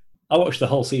guy, I watched the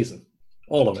whole season,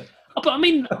 all of it. But I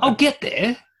mean, I'll get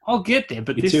there. But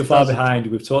you're too far behind.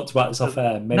 We've talked about this off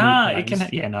air. It can.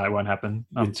 It won't happen.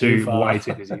 I'm way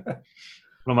too busy.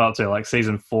 I'm up to like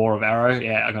season 4 of Arrow.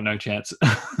 Yeah, I got no chance.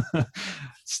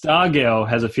 Stargirl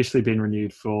has officially been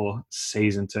renewed for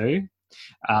season 2.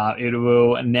 It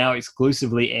will now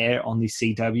exclusively air on the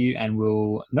CW and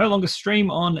will no longer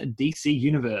stream on DC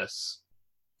Universe.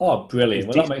 Oh, brilliant.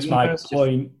 Well, that makes my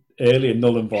point earlier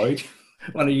null and void.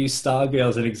 When I use Stargirl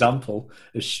as an example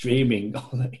of streaming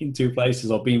in 2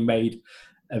 places or being made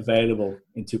available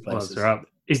in 2 places. Well, right.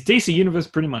 Is DC Universe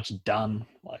pretty much done?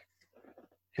 Like,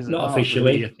 is it not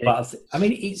officially, really but I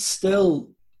mean, it's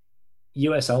still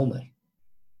US only.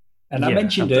 And I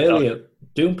mentioned earlier,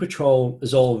 Doom Patrol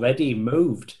has already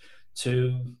moved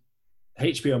to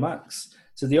HBO Max.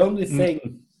 So the only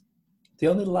thing, the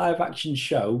only live action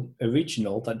show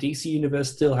original that DC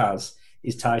Universe still has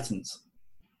is Titans,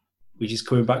 which is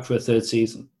coming back for a 3rd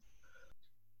season.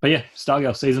 But yeah,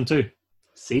 Stargirl season 2,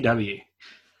 CW.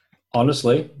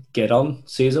 Honestly, get on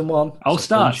season 1. I'll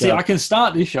start. See, I can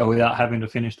start this show without having to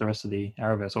finish the rest of the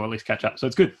Arrowverse, or at least catch up. So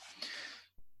it's good.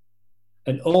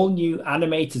 An all-new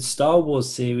animated Star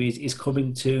Wars series is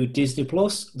coming to Disney+.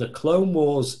 The Clone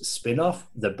Wars spin-off,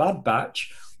 The Bad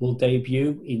Batch, will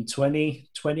debut in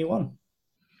 2021.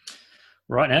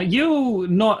 Right now, you're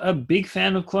not a big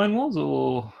fan of Clone Wars,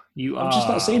 or you are? I've just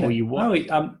not seen it.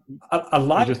 No, I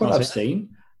like what I've seen.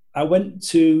 I went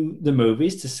to the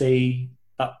movies to see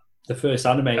the first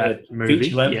animated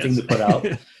feature-length thing they put out,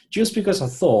 just because I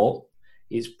thought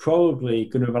it's probably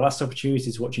going to be my last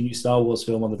opportunity to watch a new Star Wars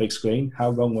film on the big screen. How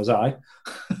wrong was I?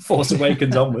 Force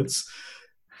Awakens onwards.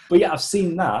 But yeah, I've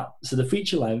seen that. So the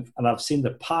feature-length, and I've seen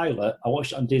the pilot. I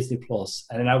watched it on Disney+,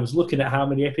 and then I was looking at how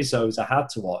many episodes I had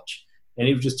to watch, and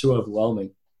it was just too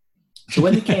overwhelming. So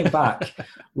when they came back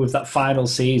with that final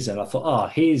season, I thought, oh,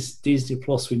 here's Disney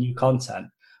Plus with new content.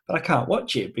 But I can't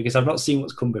watch it because I've not seen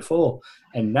what's come before.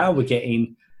 And now we're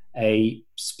getting a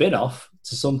spin-off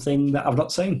to something that I've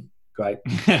not seen. Great.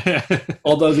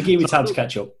 Although they gave me time to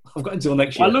catch up. I've got until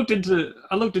next year. I looked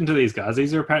into these guys.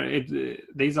 These are apparently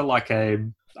like I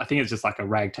think it's just like a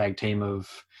ragtag team of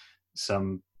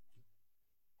some.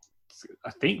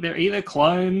 I think they're either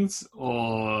clones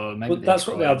or maybe. Well, that's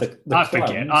what they are. The I clones,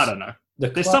 forget. I don't know.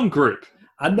 There's some group.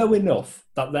 I know enough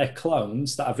that they're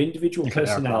clones that have individual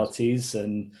personalities,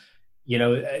 and like,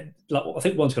 I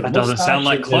think one's got. That doesn't sound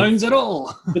like clones at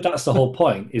all. But that's the whole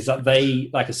point: is that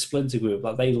they, like a splinter group,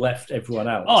 like they left everyone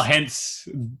else. Oh, hence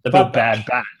the Bad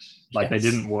Batch. Like they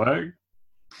didn't work.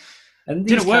 And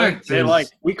didn't work. They're like,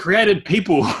 we created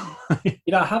people.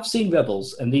 I have seen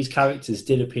Rebels, and these characters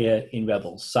did appear in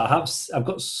Rebels, so I've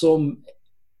got some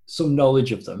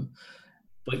knowledge of them.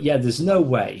 But yeah, there's no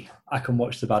way I can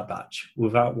watch The Bad Batch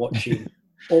without watching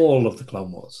all of the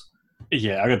Clone Wars.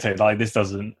 Yeah, I gotta tell you, like, this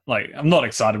doesn't, like, I'm not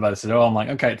excited about this at all. I'm like,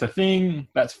 okay, it's a thing,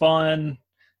 that's fine.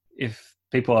 If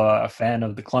people are a fan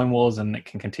of the Clone Wars and it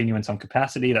can continue in some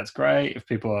capacity, that's great. If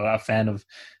people are a fan of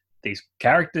these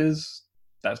characters,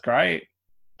 that's great.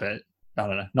 But I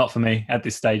don't know, not for me at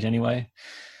this stage anyway.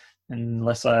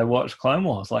 Unless I watch Clone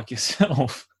Wars like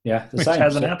yourself. Yeah, which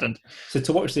hasn't happened. So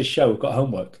to watch this show, we've got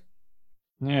homework.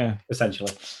 Yeah.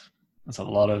 Essentially. That's a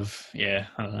lot of, I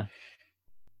don't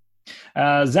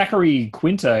know. Zachary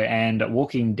Quinto and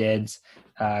Walking Dead's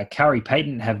Carrie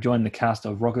Payton have joined the cast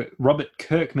of Robert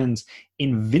Kirkman's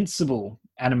Invincible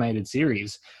animated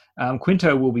series.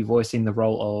 Quinto will be voicing the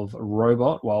role of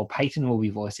Robot, while Payton will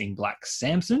be voicing Black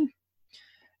Samson.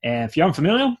 And if you're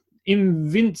unfamiliar,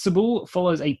 Invincible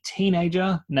follows a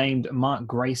teenager named Mark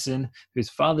Grayson, whose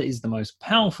father is the most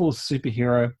powerful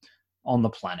superhero on the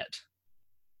planet.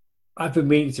 I've been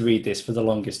meaning to read this for the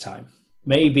longest time.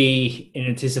 Maybe in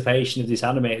anticipation of this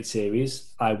animated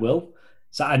series, I will.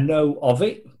 So I know of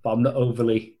it, but I'm not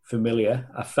overly familiar.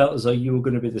 I felt as though you were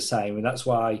going to be the same, and that's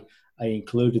why I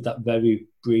included that very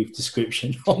brief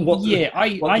description on what. Yeah,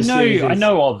 I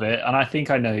know of it, and I think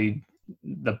I know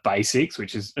the basics,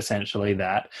 which is essentially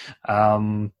that.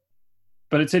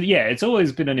 But it's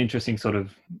always been an interesting sort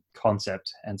of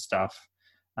concept and stuff.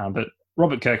 But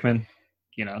Robert Kirkman,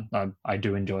 I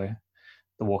do enjoy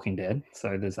The Walking Dead,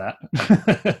 so there's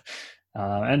that.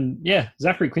 And yeah,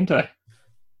 Zachary Quinto.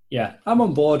 Yeah, I'm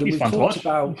on board. And we've talked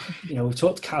about, we've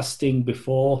talked casting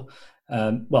before.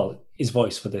 Well, his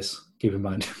voice for this, keep in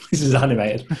mind, this is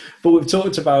animated. But we've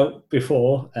talked about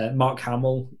before, Mark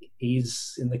Hamill,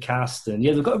 he's in the cast. And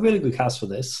yeah, they've got a really good cast for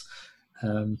this.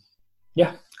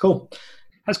 Yeah, cool.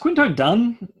 Has Quinto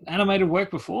done animated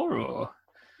work before? Or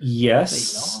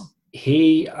yes,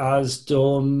 he has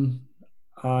done,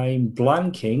 I'm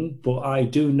blanking, but I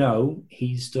do know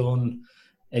he's done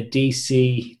a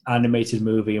DC animated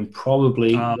movie, and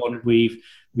probably one we've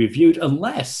reviewed,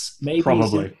 unless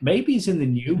maybe he's in the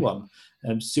new one,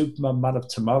 Superman Man of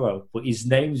Tomorrow, but his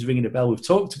name's ringing a bell. We've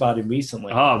talked about him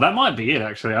recently. Oh, that might be it,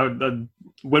 actually.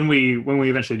 when we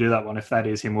eventually do that one, if that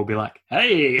is him, we'll be like,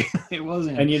 hey, it was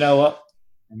him. And you know what?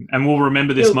 And we'll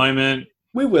remember this moment.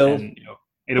 We will. And,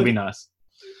 it'll be nice.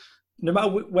 No matter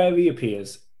where he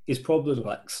appears, he's probably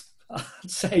Lex. I'd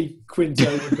say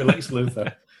Quinto would be Lex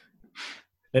Luthor.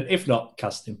 And if not,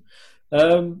 cast him.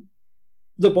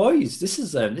 The Boys. This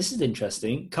is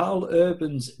interesting. Carl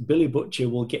Urban's Billy Butcher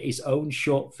will get his own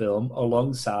short film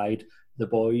alongside The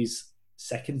Boys'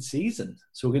 second season.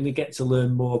 So we're going to get to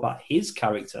learn more about his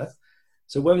character.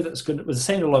 So whether that's going to be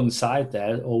saying alongside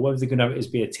there, or whether they're going to have it as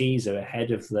be a teaser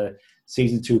ahead of the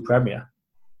season 2 premiere.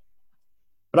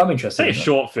 But I'm interested. Say a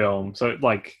short film, so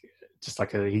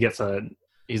he gets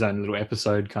his own little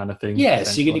episode kind of thing. Yeah,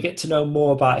 so you're going to get to know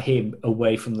more about him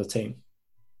away from the team,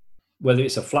 whether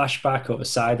it's a flashback or a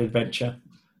side adventure.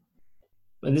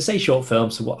 And they say short film,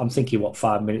 so I'm thinking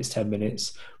 5 minutes, 10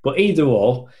 minutes. But either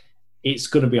or, it's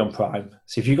going to be on Prime.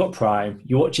 So if you've got Prime,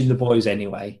 you're watching The Boys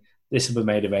anyway. This will be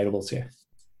made available to you.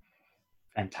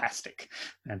 Fantastic.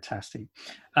 The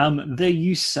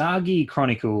Usagi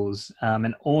Chronicles,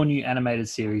 an all-new animated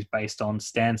series based on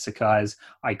Stan Sakai's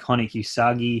iconic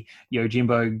Usagi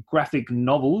Yojimbo graphic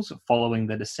novels following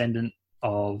the descendant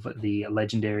of the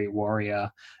legendary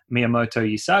warrior Miyamoto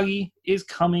Usagi, is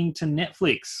coming to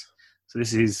Netflix. So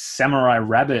this is Samurai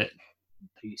Rabbit,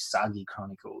 the Usagi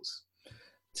Chronicles.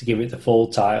 To give it the full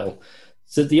title.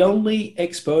 So the only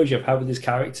exposure I've had with this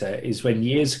character is when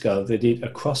years ago they did a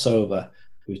crossover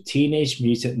with Teenage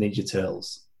Mutant Ninja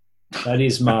Turtles. That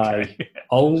is my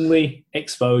only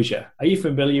exposure. Are you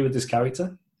familiar with this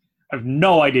character? I have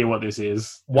no idea what this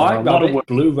is. White rabbit,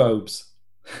 blue robes.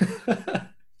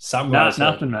 Samurai.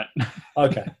 Nothing, mate.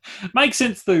 Okay. Makes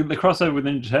sense, the crossover with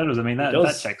Ninja Turtles. I mean,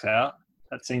 that checks out.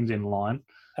 That seems in line.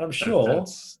 And I'm sure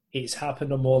it's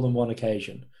happened on more than one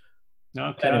occasion.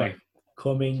 Okay. Anyway,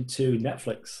 coming to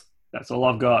Netflix. That's all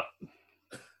I've got.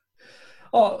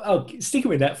 Sticking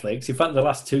with Netflix. In fact, the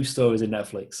last 2 stories in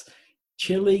Netflix.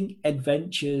 Chilling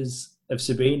Adventures of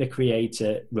Sabrina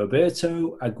creator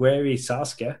Roberto Aguirre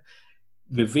Sasca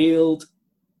revealed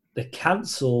the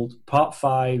cancelled Part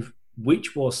 5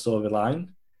 Witch War storyline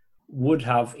would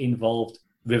have involved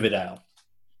Riverdale.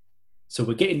 So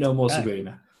we're getting no more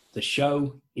Sabrina. The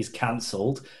show is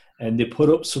cancelled, and they put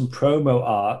up some promo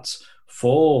art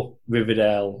for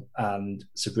Riverdale and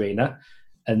Sabrina,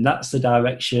 and that's the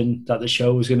direction that the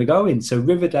show was going to go in. So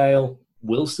Riverdale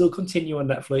will still continue on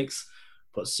Netflix,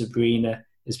 but Sabrina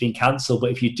has been cancelled.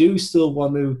 But if you do still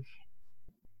want to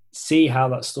see how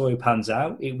that story pans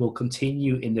out, it will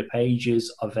continue in the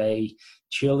pages of a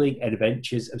Chilling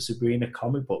Adventures of Sabrina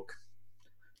comic book.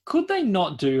 Could they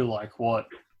not do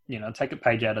take a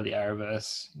page out of the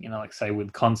Arrowverse, like say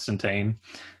with Constantine,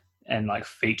 and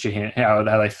feature him, how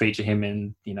they feature him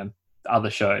in, other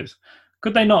shows?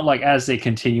 Could they not, as they're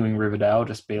continuing Riverdale,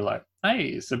 just be like,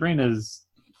 hey, Sabrina's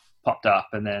popped up,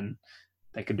 and then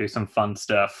they could do some fun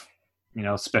stuff,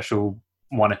 a special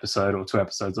 1 episode or 2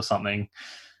 episodes or something,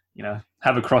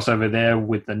 have a crossover there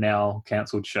with the now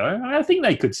cancelled show? I think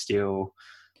they could still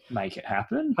make it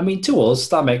happen. I mean, to us,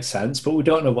 that makes sense, but we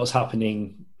don't know what's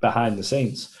happening behind the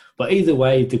scenes. But either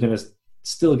way, they're going to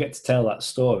still get to tell that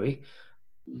story,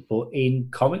 but in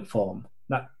comic form.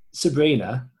 Now,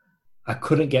 Sabrina, I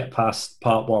couldn't get past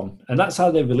Part 1. And that's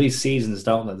how they release seasons,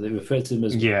 don't they? They refer to them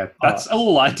as that's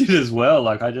all I did as well.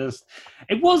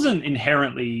 It wasn't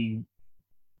inherently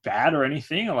bad or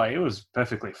anything. It was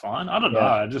perfectly fine. I don't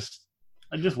know. It just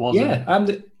wasn't.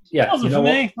 It wasn't for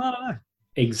me. I don't know.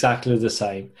 Exactly the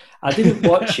same. I didn't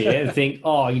watch it and think,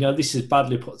 this is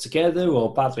badly put together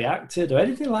or badly acted or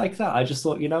anything like that. I just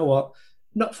thought, you know what?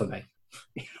 Not for me.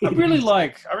 I really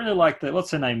like the,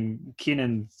 what's her name?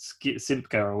 Kiernan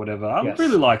Simpka or whatever. I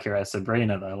really like her as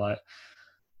Sabrina though.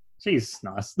 She's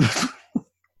nice.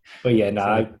 But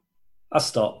I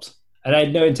stopped. And I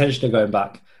had no intention of going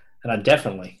back. And I'm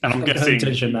guessing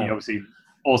you obviously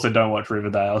also don't watch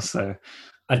Riverdale, so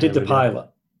I did the pilot.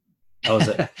 That was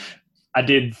it. I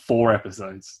did 4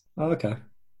 episodes. Oh, okay.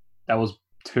 That was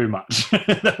too much.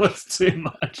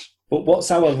 But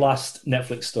what's our last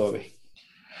Netflix story?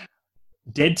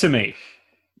 Dead to Me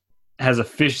has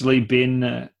officially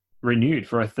been renewed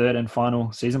for a 3rd and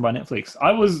final season by Netflix.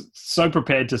 I was so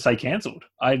prepared to say cancelled.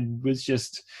 I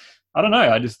don't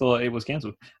know. I just thought it was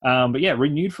cancelled. But yeah,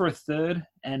 renewed for a 3rd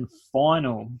and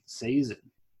final season.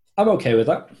 I'm okay with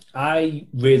that. I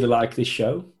really like this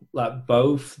show.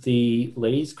 Both the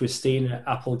leads, Christina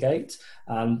Applegate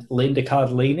and Linda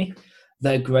Cardellini,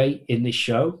 they're great in this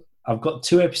show. I've got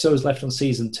 2 episodes left on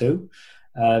season 2,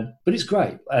 but it's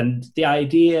great. And the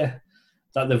idea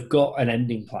that they've got an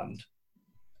ending planned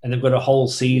and they've got a whole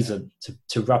season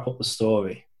to wrap up the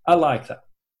story, I like that.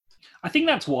 I think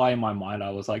that's why in my mind I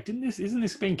was like, isn't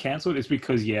this being cancelled? It's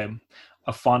because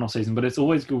a final season, but it's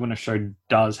always good when a show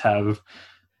does have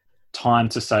time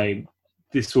to say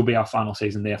this will be our final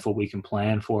season, therefore we can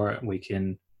plan for it, we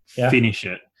can finish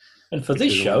it. And for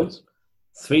this show,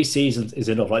 3 seasons is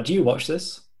enough. Like, do you watch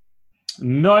this?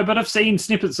 No, but I've seen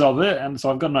snippets of it, and so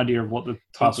I've got an idea of what the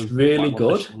type of really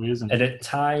good is. And at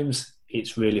times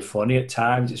it's really funny, at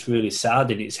times it's really sad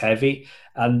and it's heavy.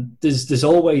 And there's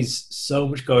always so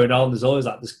much going on. There's always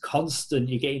like this constant,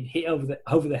 you're getting hit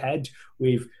over the head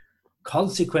with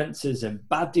consequences and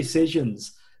bad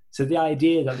decisions. So the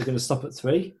idea that they're going to stop at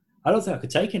 3, I don't think I could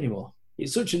take anymore.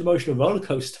 It's such an emotional roller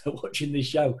coaster watching this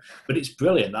show, but it's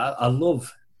brilliant. I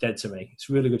love Dead to Me. It's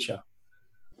a really good show.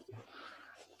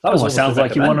 That sounds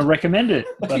like you want to recommend it.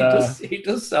 But, it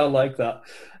does sound like that.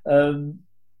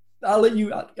 I'll let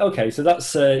you. Okay, so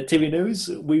that's TV news.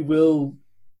 We will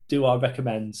do our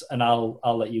recommends, and I'll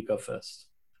let you go first.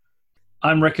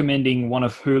 I'm recommending one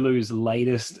of Hulu's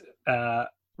latest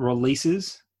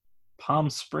releases, Palm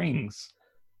Springs.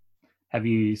 Have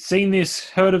you seen this?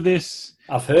 Heard of this?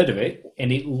 I've heard of it,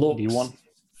 and it looks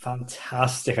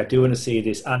fantastic. I do want to see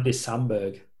this. Andy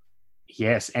Samberg.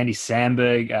 Yes, Andy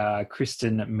Samberg,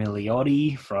 Kristen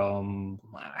Milioti from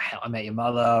How I Met Your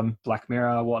Mother, Black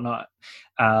Mirror, whatnot.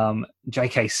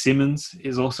 J.K. Simmons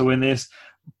is also in this.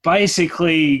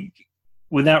 Basically,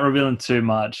 without revealing too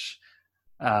much,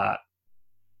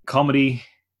 comedy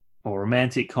or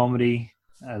romantic comedy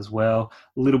as well.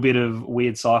 A little bit of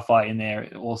weird sci-fi in there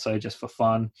also just for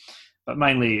fun, but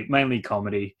mainly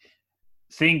comedy.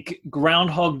 Think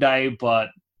Groundhog Day, but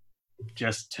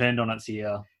just turned on its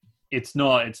ear. It's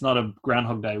not a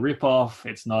Groundhog Day ripoff.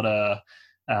 It's not a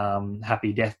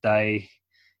Happy Death Day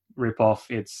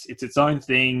ripoff. It's its own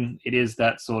thing. It is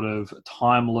that sort of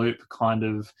time loop kind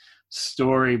of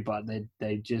story, but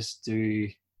they just do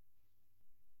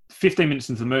 15 minutes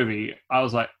into the movie. I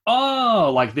was like,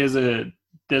 oh, like there's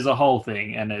a whole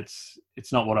thing, and it's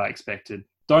not what I expected.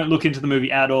 Don't look into the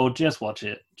movie at all. Just watch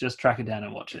it. Just track it down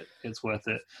and watch it. It's worth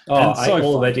it. Oh, I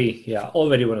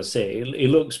already want to see it. It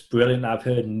looks brilliant. I've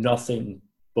heard nothing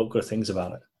but good things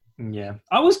about it. Yeah.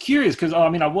 I was curious because,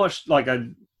 I watched,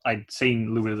 I'd seen a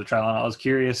little bit of the trailer and I was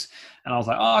curious and I was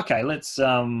like, oh, okay,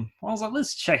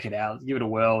 let's check it out, give it a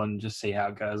whirl and just see how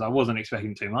it goes. I wasn't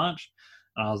expecting too much.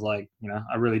 And I was like,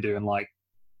 I really do. And like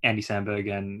Andy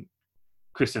Samberg and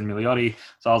Kristen Milioti.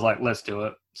 So I was like, let's do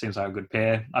it. Seems like a good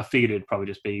pair. I figured it'd probably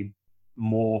just be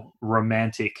more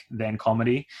romantic than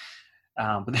comedy.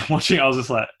 But then watching it, I was just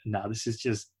like, no, this is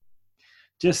just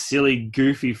silly,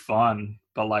 goofy fun,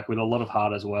 but like with a lot of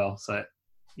heart as well. So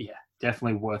yeah,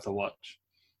 definitely worth a watch.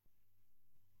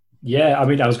 Yeah,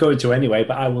 I was going to anyway,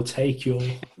 but I will take your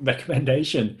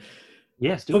recommendation.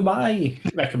 Yes. For my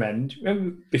recommend,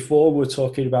 remember before we were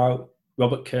talking about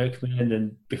Robert Kirkman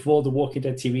and before the Walking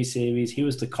Dead TV series, he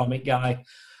was the comic guy.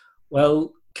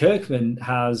 Well, Kirkman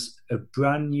has a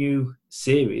brand new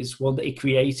series, one that he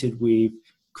created with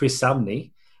Chris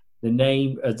Samney. The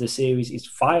name of the series is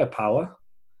Firepower.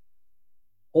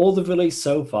 All they've released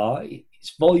so far,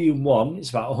 it's volume 1. It's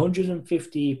about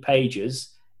 150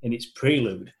 pages and it's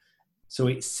Prelude. So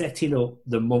it's setting up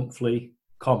the monthly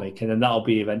comic, and then that'll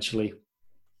be eventually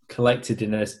collected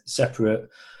in a separate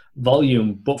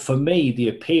volume. But for me, the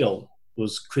appeal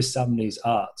was Chris Samney's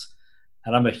art.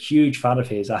 And I'm a huge fan of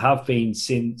his. I have been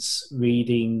since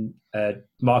reading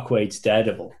Mark Waid's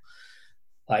Daredevil.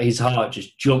 Like his art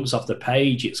just jumps off the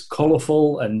page. It's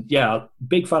colourful. And yeah,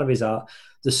 big fan of his art.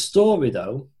 The story,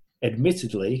 though,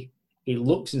 admittedly, it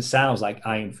looks and sounds like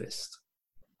Iron Fist.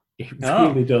 It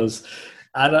really does.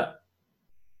 And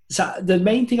so the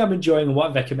main thing I'm enjoying and what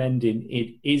I'm recommending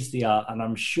it is the art. And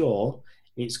I'm sure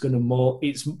it's going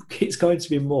to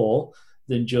be more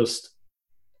than just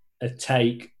a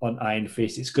take on Iron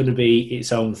Fist. It's going to be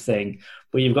its own thing.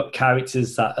 But you've got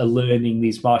characters that are learning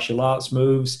these martial arts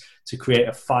moves to create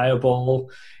a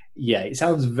fireball. Yeah, it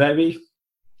sounds very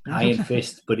Iron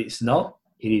Fist, but it's not.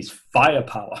 It is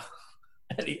Firepower.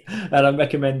 And I'm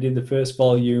recommending the first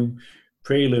volume,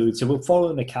 Prelude. So we're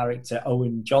following the character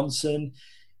Owen Johnson.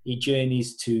 He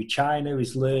journeys to China.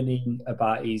 He's learning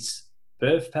about his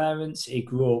birth parents. He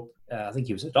grew up, I think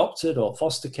he was adopted or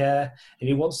foster care, and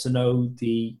he wants to know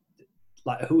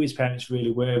who his parents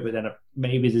really were, but then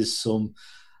maybe there's some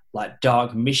like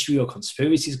dark mystery or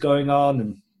conspiracies going on,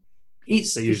 and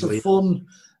it's a fun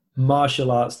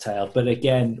martial arts tale. But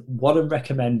again, what I'm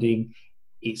recommending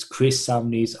is Chris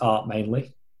Samney's art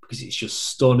mainly, because it's just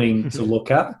stunning to look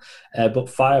at. But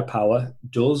Firepower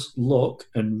does look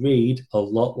and read a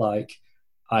lot like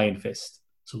Iron Fist.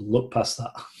 So look past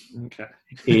that. Okay.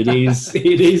 It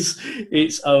is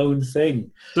its own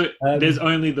thing. So there's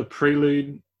only the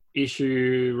Prelude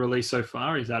issue released so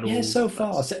far. Is that all? Yeah, so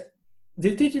far. So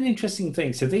they did an interesting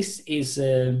thing. So this is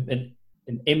an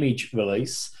image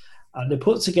release, and they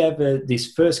put together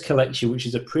this first collection, which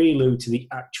is a prelude to the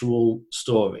actual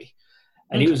story.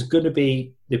 And it was going to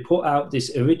be, they put out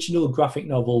this original graphic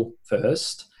novel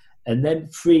first, and then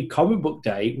Free Comic Book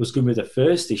Day was going to be the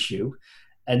first issue,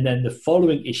 and then the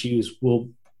following issues will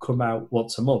come out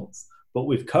once a month. But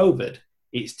with COVID,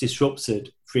 it's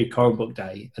disrupted Free Comic Book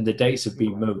Day, and the dates have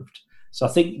been moved. So I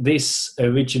think this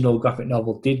original graphic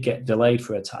novel did get delayed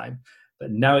for a time, but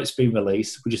now it's been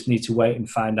released. We just need to wait and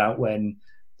find out when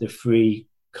the Free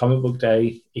Comic Book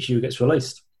Day issue gets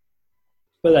released.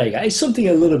 But there you go. It's something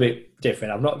a little bit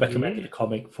different. I've not recommended a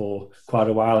comic for quite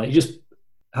a while. It just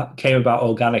came about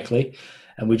organically,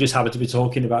 and we just happened to be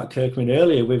talking about Kirkman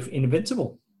earlier with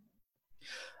Invincible.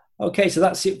 Okay, so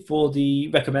that's it for the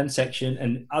recommend section.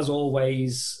 And as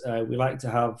always, we like to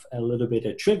have a little bit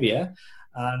of trivia.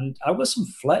 And I've got some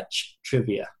Fletch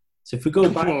trivia. So if we go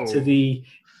back to the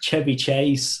Chevy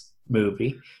Chase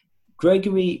movie,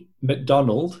 Gregory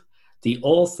MacDonald, the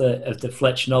author of the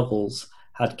Fletch novels,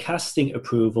 had casting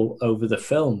approval over the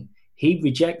film. He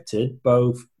rejected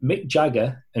both Mick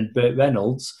Jagger and Burt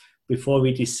Reynolds before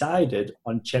he decided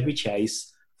on Chevy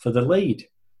Chase for the lead.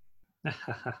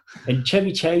 And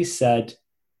Chevy Chase said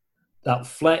that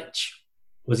Fletch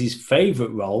was his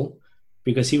favourite role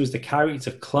because he was the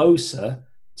character closer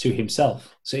to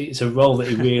himself. So it's a role that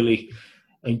he really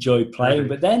enjoyed playing.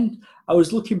 But then I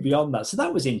was looking beyond that. So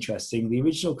that was interesting. The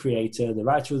original creator, the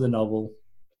writer of the novel,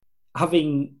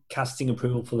 having casting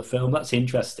approval for the film, that's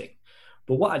interesting.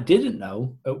 But what I didn't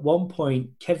know, at one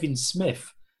point, Kevin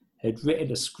Smith had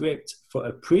written a script for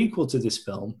a prequel to this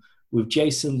film with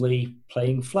Jason Lee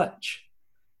playing Fletch.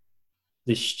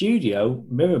 The studio,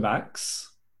 Miramax,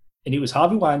 and it was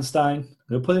Harvey Weinstein, I'm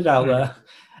going to put it out there,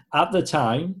 at the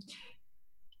time,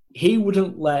 he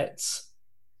wouldn't let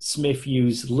Smith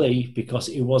use Lee because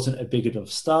he wasn't a big enough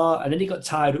star. And then he got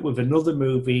tied up with another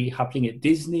movie happening at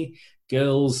Disney,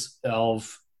 Ghosts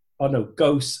of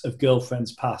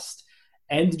Girlfriends Past.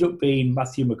 Ended up being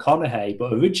Matthew McConaughey,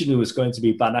 but originally was going to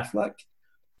be Ben Affleck.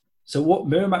 So what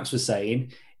Miramax was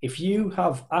saying, if you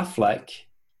have Affleck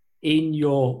in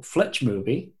your Fletch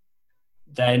movie,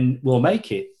 then we'll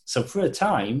make it. So for a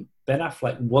time, Ben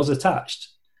Affleck was attached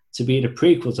to being a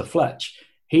prequel to Fletch.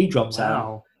 He drops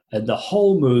out, and the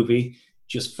whole movie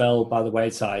just fell by the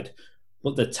wayside.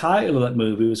 But the title of that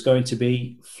movie was going to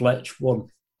be Fletch 1.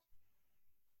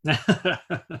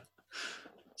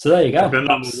 So there you go.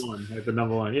 The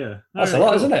number one, yeah. That's a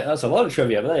lot, isn't it? That's a lot of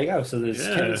trivia, but there you go. So there's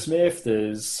Kevin Smith,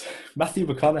 there's Matthew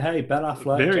McConaughey, Ben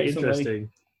Affleck. Very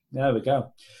interesting. There we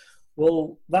go.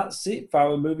 Well, that's it for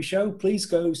our movie show. Please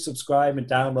go subscribe and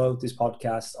download this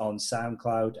podcast on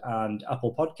SoundCloud and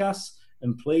Apple Podcasts.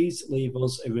 And please leave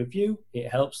us a review. It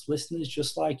helps listeners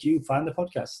just like you find the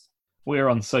podcast. We're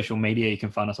on social media. You can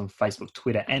find us on Facebook,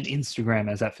 Twitter, and Instagram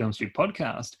as That Film Stew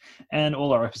Podcast. And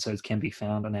all our episodes can be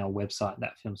found on our website,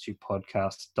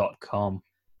 thatfilmstewpodcast.com.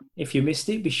 If you missed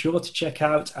it, be sure to check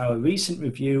out our recent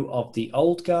review of The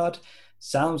Old Guard.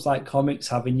 Sounds Like Comics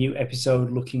have a new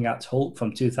episode looking at Hulk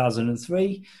from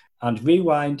 2003. And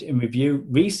Rewind and Review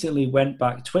recently went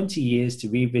back 20 years to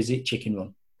revisit Chicken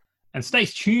Run. And stay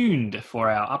tuned for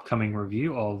our upcoming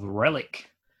review of Relic.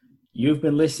 You've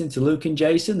been listening to Luke and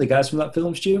Jason, the guys from That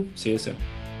Film Stew. See you soon.